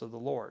the house of the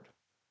Lord,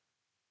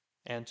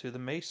 and to the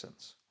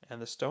masons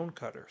and the stone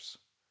cutters,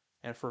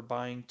 and for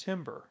buying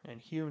timber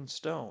and hewn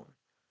stone,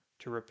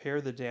 to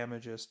repair the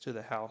damages to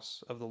the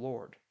house of the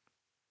Lord,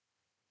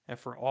 and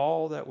for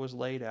all that was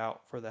laid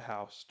out for the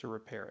house to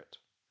repair it.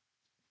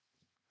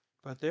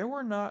 But there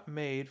were not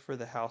made for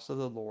the house of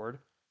the Lord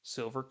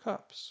silver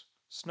cups,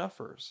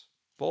 snuffers,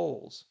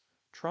 bowls,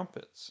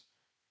 trumpets,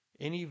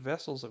 any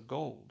vessels of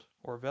gold,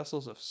 or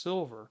vessels of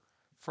silver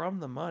from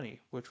the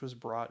money which was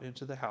brought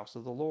into the house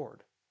of the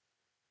Lord.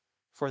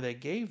 For they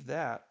gave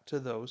that to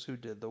those who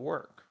did the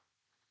work,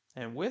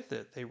 and with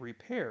it they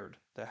repaired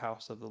the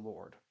house of the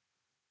Lord.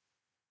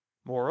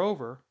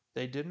 Moreover,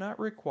 they did not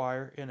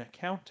require an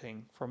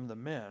accounting from the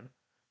men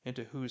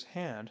into whose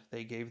hand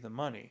they gave the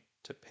money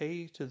to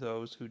pay to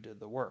those who did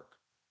the work,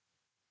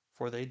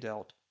 for they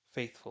dealt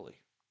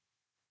faithfully.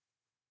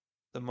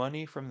 The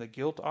money from the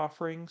guilt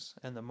offerings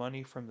and the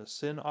money from the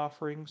sin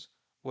offerings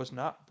was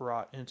not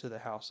brought into the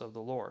house of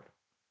the Lord.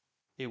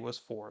 It was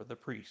for the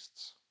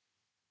priests.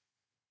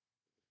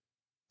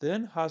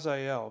 Then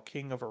Hazael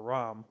king of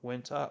Aram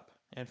went up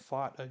and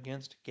fought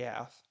against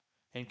Gath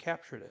and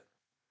captured it.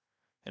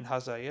 And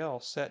Hazael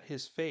set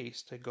his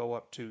face to go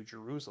up to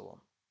Jerusalem.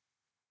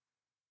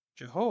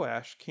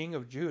 Jehoash king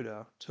of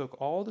Judah took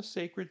all the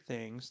sacred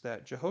things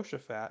that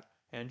Jehoshaphat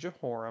and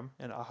Jehoram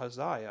and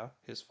Ahaziah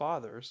his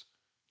fathers,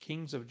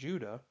 kings of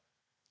Judah,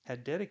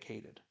 had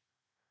dedicated,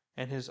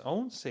 and his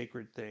own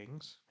sacred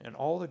things, and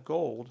all the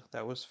gold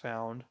that was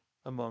found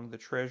among the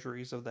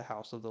treasuries of the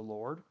house of the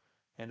Lord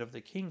and of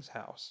the king's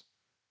house,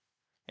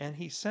 and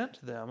he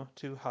sent them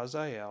to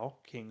Hazael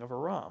king of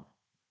Aram.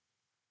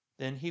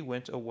 Then he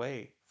went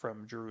away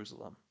from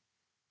Jerusalem.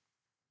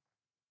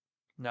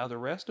 Now the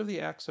rest of the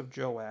acts of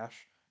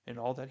Joash and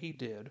all that he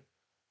did,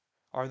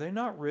 are they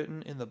not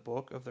written in the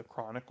book of the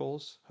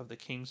Chronicles of the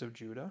kings of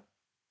Judah?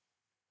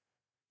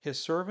 His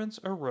servants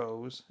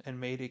arose and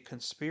made a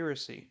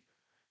conspiracy,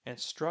 and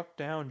struck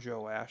down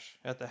Joash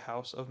at the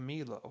house of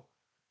Millo,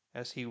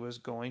 as he was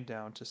going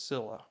down to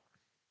Silla.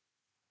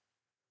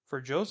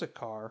 For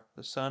Josachar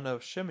the son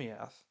of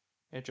Shimeath,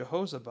 and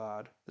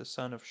Jehozabad the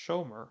son of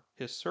Shomer,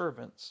 his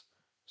servants,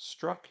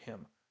 struck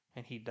him,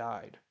 and he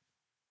died.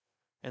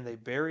 And they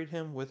buried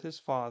him with his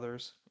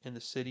fathers in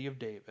the city of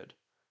David,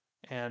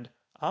 and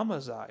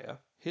Amaziah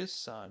his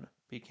son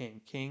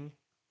became king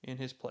in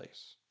his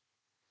place.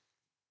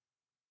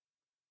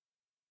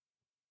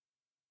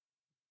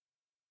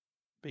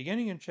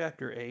 Beginning in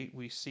chapter 8,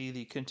 we see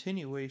the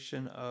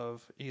continuation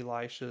of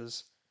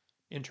Elisha's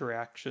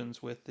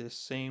interactions with this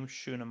same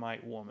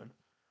Shunammite woman,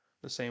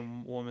 the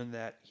same woman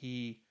that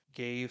he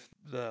gave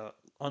the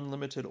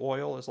unlimited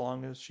oil as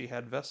long as she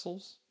had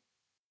vessels,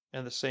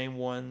 and the same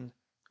one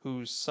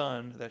whose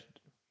son that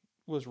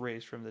was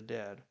raised from the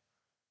dead.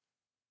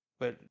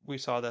 But we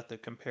saw that the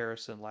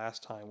comparison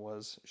last time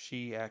was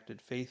she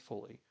acted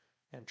faithfully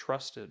and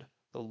trusted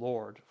the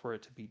Lord for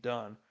it to be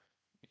done,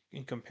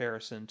 in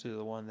comparison to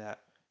the one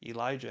that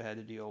Elijah had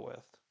to deal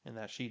with, and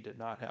that she did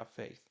not have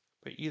faith.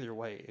 But either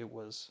way, it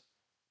was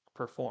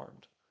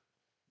performed.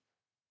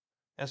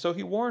 And so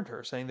he warned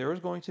her, saying there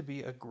was going to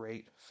be a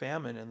great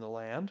famine in the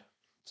land,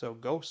 so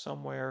go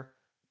somewhere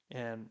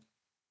and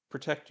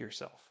protect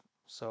yourself.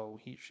 So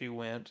she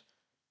went,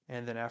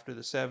 and then after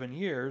the 7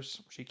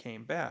 years, she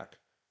came back.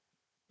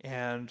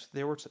 And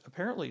they were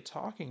apparently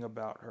talking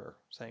about her,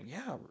 saying,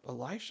 yeah,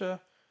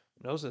 Elisha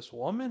knows this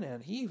woman,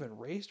 and he even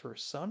raised her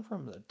son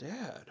from the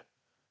dead.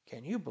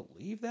 Can you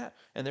believe that?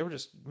 And they were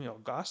just,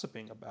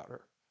 gossiping about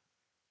her.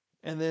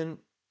 And then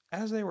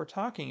as they were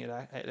talking,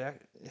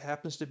 it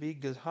happens to be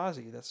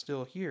Gehazi that's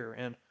still here.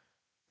 And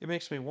it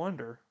makes me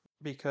wonder,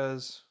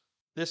 because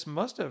this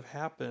must have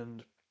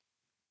happened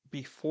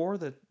before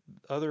the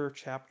other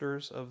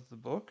chapters of the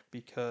book,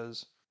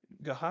 because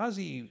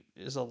Gehazi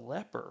is a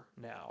leper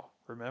now,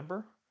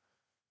 remember?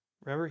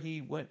 Remember,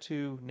 he went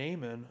to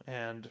Naaman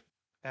and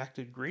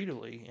acted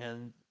greedily,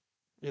 and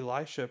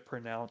Elisha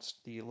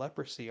pronounced the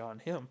leprosy on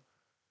him.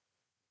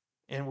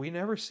 And we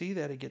never see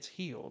that it gets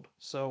healed.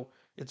 So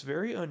it's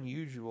very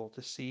unusual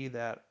to see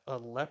that a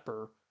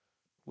leper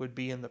would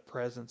be in the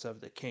presence of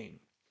the king.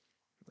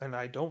 And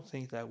I don't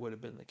think that would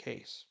have been the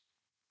case.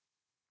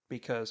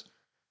 Because,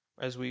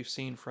 as we've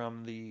seen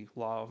from the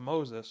law of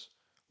Moses,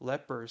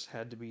 lepers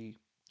had to be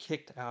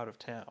kicked out of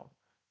town.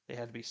 They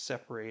had to be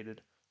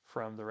separated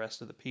from the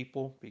rest of the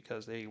people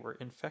because they were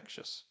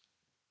infectious.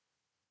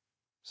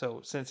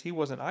 So, since he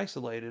wasn't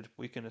isolated,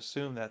 we can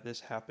assume that this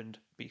happened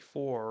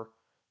before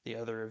the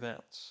other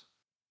events.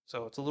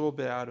 So, it's a little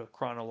bit out of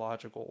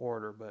chronological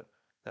order, but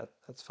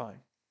that's fine.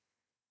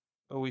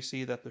 But we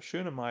see that the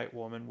Shunammite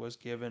woman was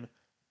given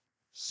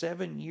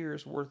 7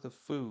 years worth of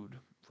food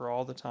for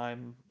all the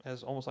time,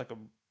 as almost like a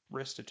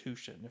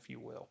restitution, if you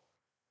will,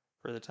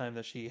 for the time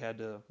that she had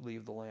to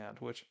leave the land,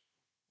 which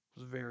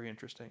was very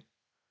interesting.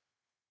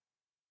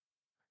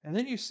 And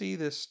then you see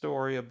this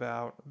story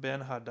about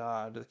Ben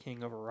Hadad, the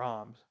king of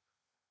Aram,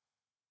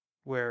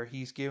 where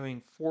he's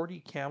giving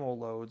 40 camel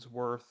loads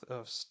worth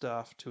of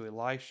stuff to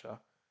Elisha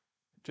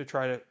to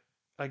try to,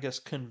 I guess,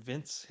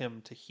 convince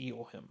him to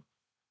heal him.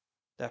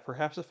 That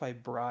perhaps if I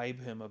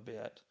bribe him a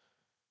bit,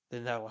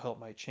 then that will help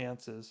my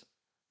chances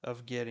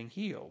of getting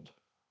healed.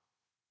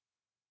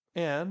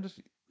 And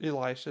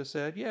Elisha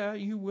said, yeah,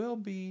 you will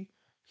be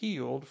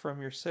healed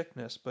from your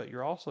sickness, but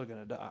you're also going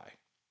to die.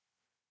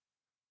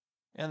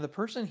 And the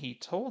person he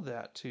told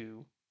that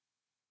to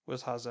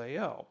was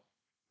Hazael.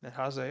 And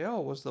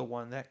Hazael was the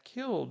one that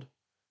killed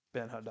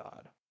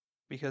Ben-Hadad,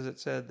 because it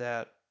said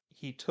that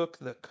he took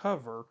the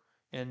cover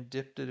and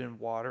dipped it in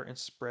water and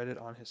spread it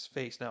on his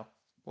face. Now,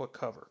 what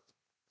cover?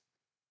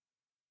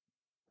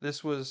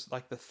 This was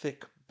like the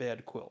thick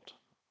bed quilt,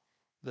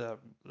 the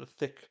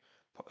thick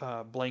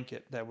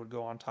blanket that would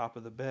go on top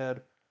of the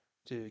bed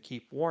to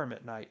keep warm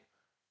at night.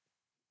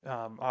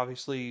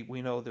 Obviously,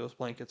 we know those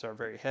blankets are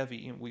very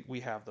heavy, and we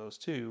have those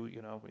too,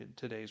 in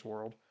today's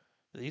world.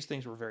 These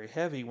things were very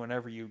heavy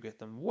whenever you get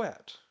them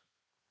wet.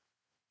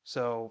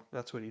 So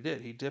that's what he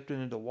did. He dipped it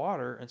into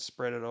water and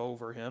spread it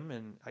over him,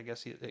 and I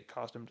guess it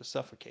caused him to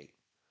suffocate.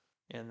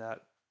 And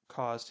that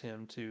caused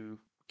him to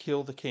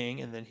kill the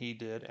king, and then he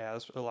did,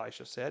 as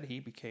Elisha said,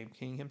 he became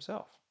king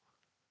himself.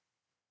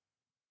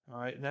 All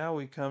right, now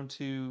we come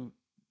to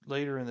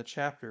later in the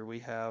chapter, we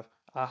have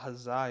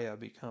Ahaziah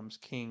becomes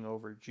king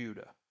over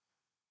Judah.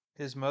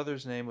 His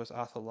mother's name was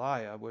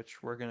Athaliah,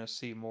 which we're going to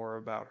see more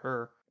about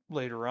her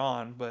later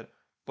on, but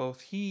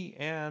both he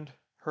and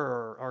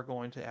her are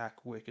going to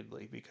act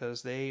wickedly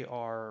because they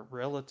are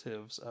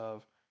relatives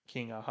of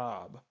King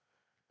Ahab,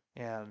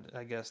 and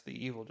I guess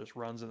the evil just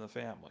runs in the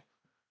family.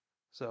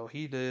 So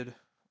he did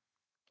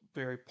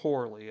very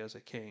poorly as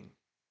a king.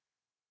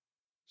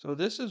 So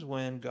this is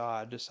when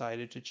God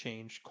decided to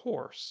change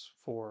course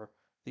for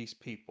these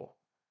people.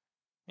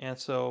 And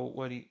so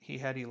what he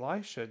had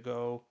Elisha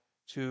go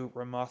to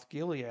Ramoth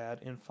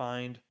Gilead and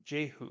find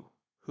Jehu,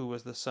 who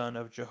was the son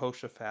of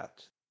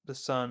Jehoshaphat, the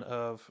son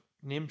of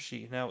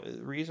Nimshi. Now,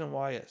 the reason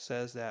why it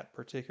says that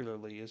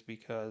particularly is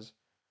because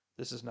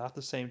this is not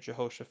the same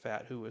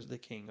Jehoshaphat who was the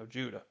king of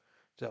Judah.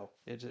 So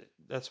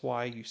that's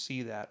why you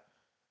see that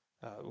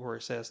where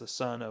it says the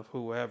son of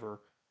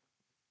whoever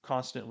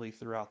constantly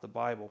throughout the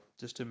Bible,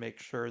 just to make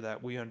sure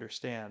that we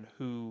understand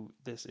who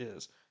this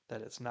is,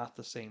 that it's not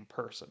the same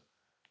person.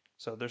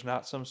 So there's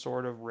not some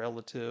sort of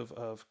relative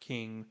of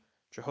King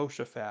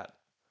Jehoshaphat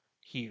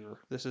here.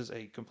 This is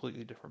a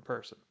completely different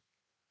person.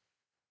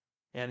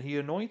 And he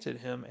anointed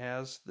him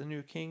as the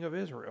new king of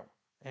Israel.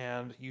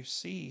 And you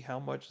see how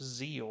much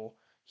zeal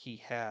he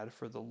had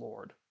for the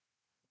Lord.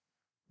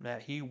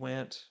 That he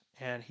went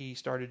and he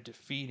started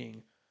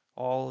defeating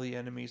all the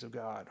enemies of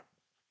God.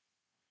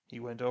 He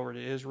went over to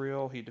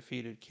Israel, he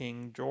defeated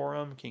King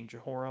Joram, King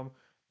Jehoram.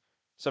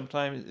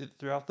 Sometimes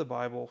throughout the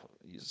Bible,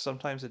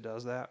 sometimes it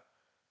does that,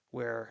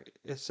 where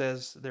it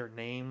says their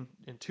name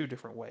in two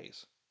different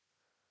ways.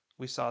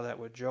 We saw that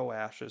with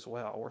Joash as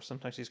well, or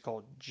sometimes he's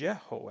called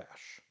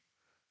Jehoash.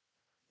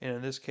 And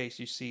in this case,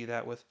 you see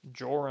that with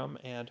Joram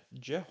and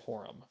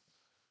Jehoram.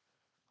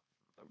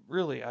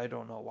 Really, I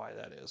don't know why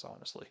that is,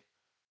 honestly.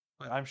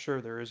 I'm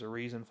sure there is a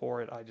reason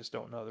for it. I just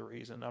don't know the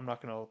reason. I'm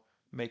not going to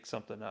make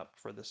something up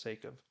for the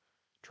sake of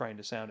trying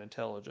to sound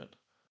intelligent.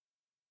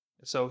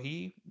 So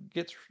he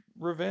gets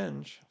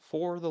revenge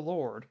for the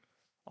Lord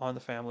on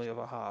the family of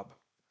Ahab.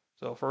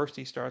 So first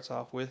he starts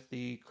off with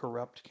the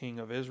corrupt king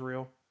of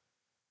Israel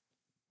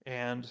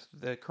and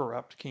the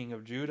corrupt king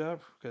of Judah,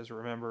 because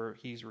remember,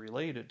 he's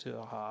related to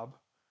Ahab.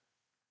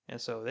 And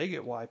so they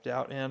get wiped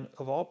out, and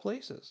of all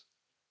places,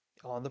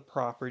 on the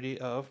property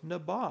of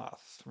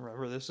Naboth.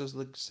 Remember, this is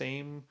the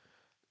same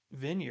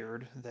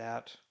vineyard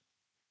that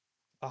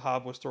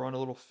Ahab was throwing a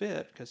little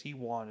fit because he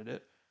wanted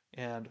it,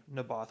 and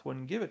Naboth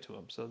wouldn't give it to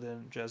him. So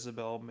then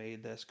Jezebel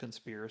made this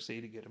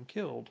conspiracy to get him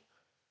killed.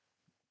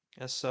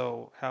 And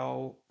so,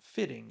 how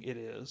fitting it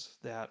is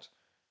that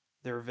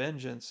their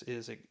vengeance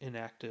is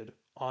enacted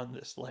on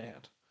this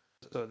land.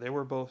 So they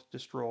were both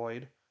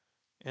destroyed,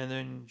 And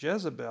then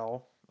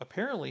Jezebel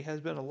apparently has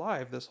been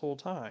alive this whole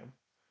time.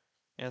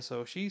 And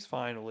so she's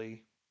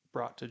finally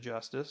brought to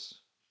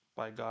justice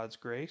by God's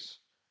grace,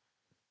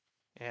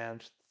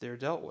 and they're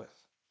dealt with.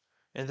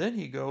 And then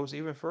he goes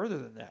even further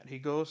than that. He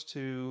goes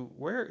to,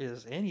 where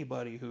is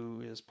anybody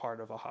who is part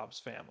of Ahab's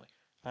family?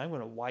 I'm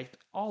going to wipe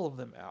all of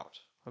them out,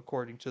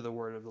 according to the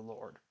word of the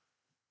Lord.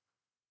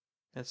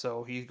 And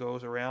so he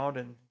goes around,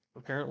 and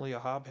apparently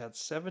Ahab had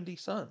 70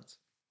 sons.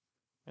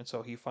 And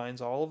so he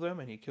finds all of them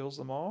and he kills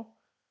them all.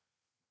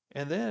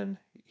 And then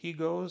he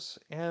goes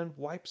and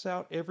wipes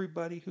out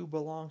everybody who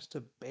belongs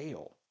to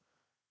Baal.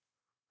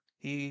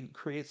 He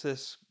creates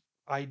this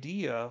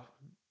idea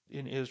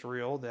in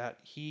Israel that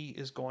he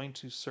is going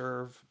to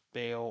serve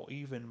Baal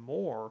even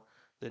more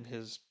than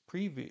his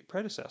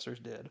predecessors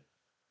did.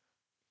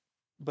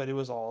 But it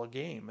was all a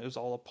game. It was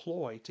all a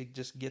ploy to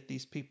just get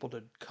these people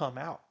to come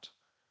out,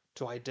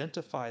 to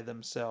identify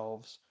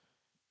themselves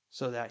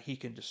so that he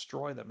can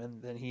destroy them.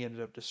 And then he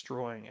ended up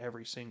destroying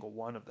every single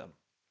one of them.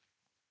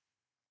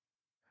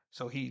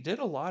 So he did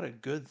a lot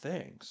of good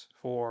things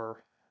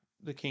for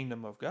the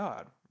kingdom of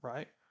God,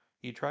 right?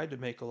 He tried to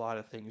make a lot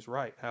of things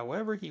right.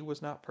 However, he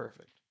was not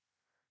perfect.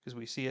 Because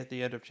we see at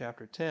the end of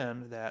chapter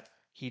 10 that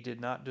he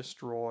did not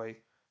destroy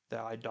the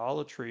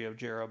idolatry of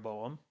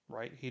Jeroboam,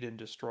 right? He didn't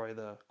destroy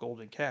the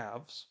golden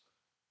calves.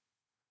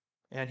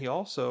 And he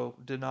also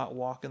did not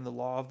walk in the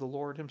law of the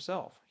Lord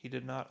himself. He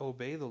did not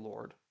obey the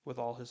Lord with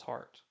all his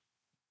heart.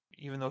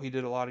 Even though he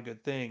did a lot of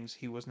good things,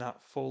 he was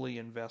not fully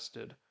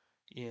invested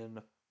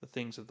in the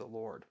things of the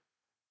Lord.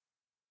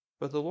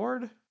 But the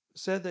Lord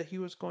said that he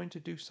was going to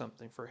do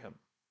something for him.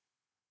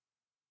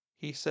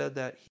 He said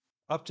that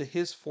up to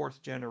his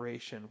fourth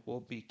generation will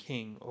be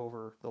king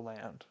over the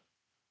land.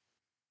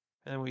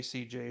 And then we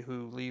see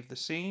Jehu leave the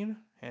scene,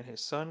 and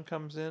his son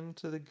comes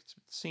into the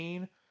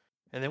scene.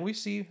 And then we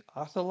see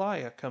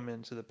Athaliah come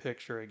into the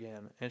picture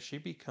again, and she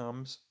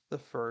becomes the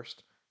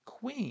first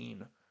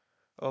queen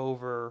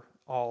over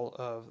all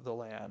of the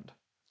land.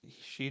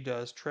 She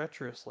does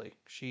treacherously.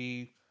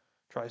 She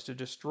tries to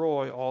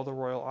destroy all the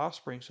royal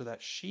offspring so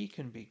that she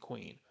can be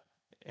queen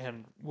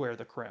and wear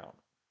the crown.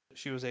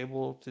 She was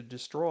able to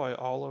destroy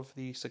all of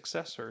the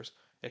successors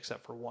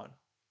except for one,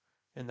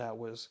 and that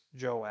was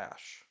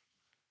Joash.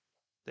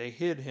 They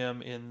hid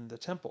him in the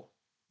temple,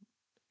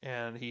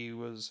 and he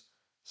was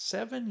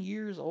 7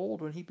 years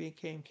old when he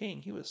became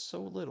king. He was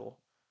so little,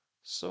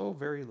 so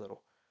very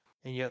little.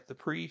 And yet the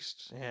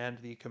priests and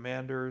the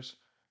commanders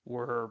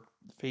were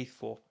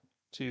faithful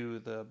to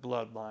the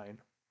bloodline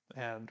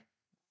and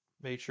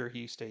made sure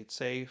he stayed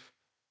safe,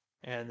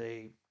 and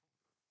they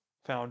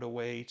found a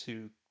way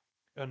to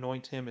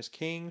anoint him as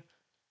king,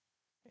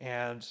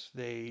 and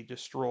they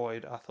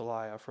destroyed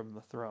Athaliah from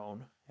the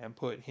throne and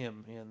put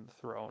him in the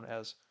throne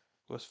as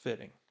was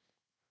fitting.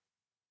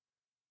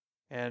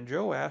 And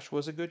Joash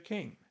was a good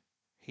king.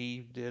 He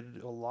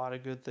did a lot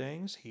of good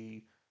things.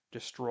 He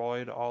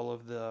destroyed all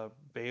of the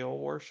Baal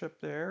worship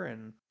there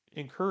and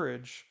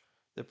encouraged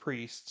the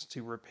priests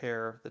to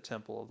repair the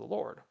temple of the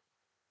Lord,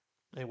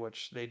 in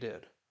which they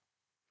did.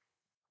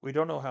 We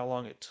don't know how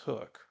long it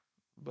took,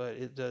 but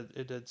it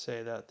did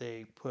say that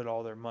they put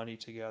all their money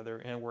together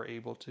and were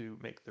able to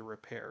make the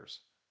repairs.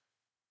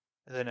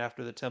 And then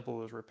after the temple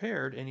was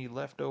repaired, any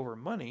leftover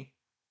money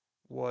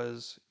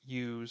was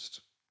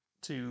used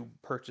to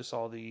purchase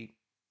all the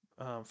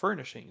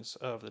furnishings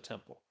of the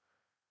temple.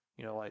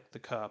 Like the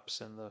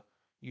cups and the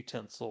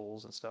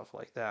utensils and stuff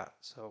like that.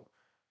 So,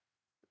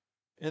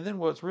 and then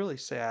what's really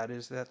sad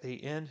is that they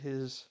end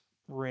his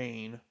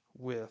reign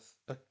with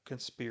a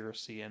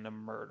conspiracy and a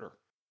murder.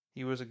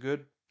 He was a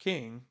good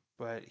king,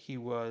 but he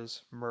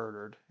was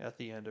murdered at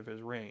the end of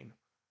his reign.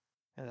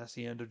 And that's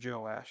the end of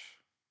Joash.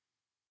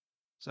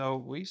 So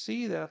we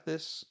see that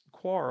this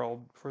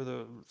quarrel for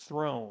the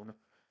throne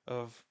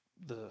of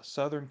the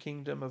southern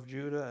kingdom of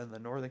Judah and the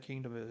northern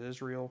kingdom of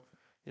Israel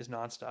is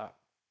nonstop.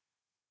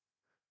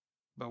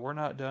 But we're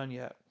not done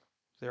yet.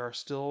 There are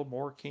still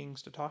more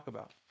kings to talk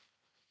about.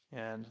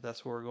 And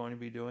that's what we're going to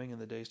be doing in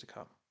the days to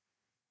come.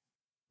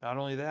 Not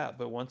only that,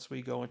 but once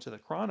we go into the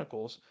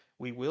Chronicles,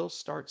 we will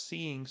start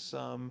seeing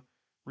some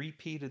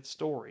repeated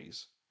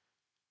stories.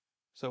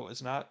 So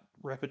it's not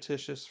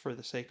repetitious for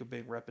the sake of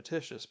being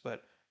repetitious,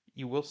 but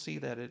you will see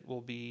that it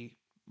will be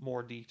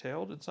more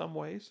detailed in some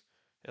ways,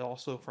 and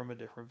also from a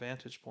different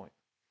vantage point.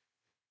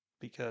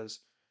 Because,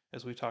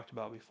 as we talked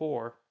about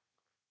before,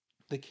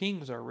 the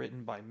kings are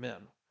written by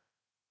men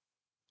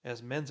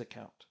as men's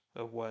account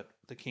of what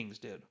the kings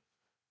did.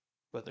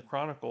 But the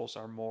Chronicles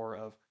are more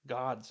of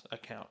God's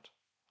account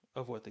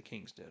of what the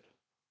kings did.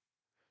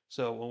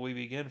 So when we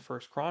begin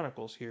First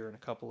Chronicles here in a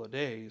couple of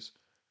days,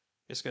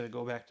 it's going to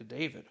go back to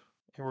David.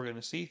 And we're going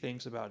to see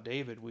things about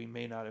David we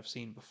may not have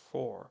seen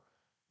before,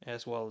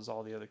 as well as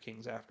all the other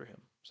kings after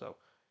him. So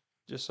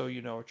just so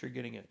you know what you're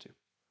getting into.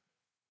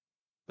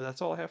 But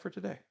that's all I have for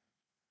today.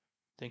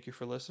 Thank you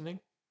for listening.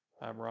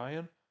 I'm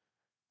Ryan,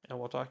 and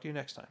we'll talk to you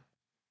next time.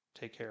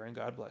 Take care and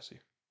God bless you.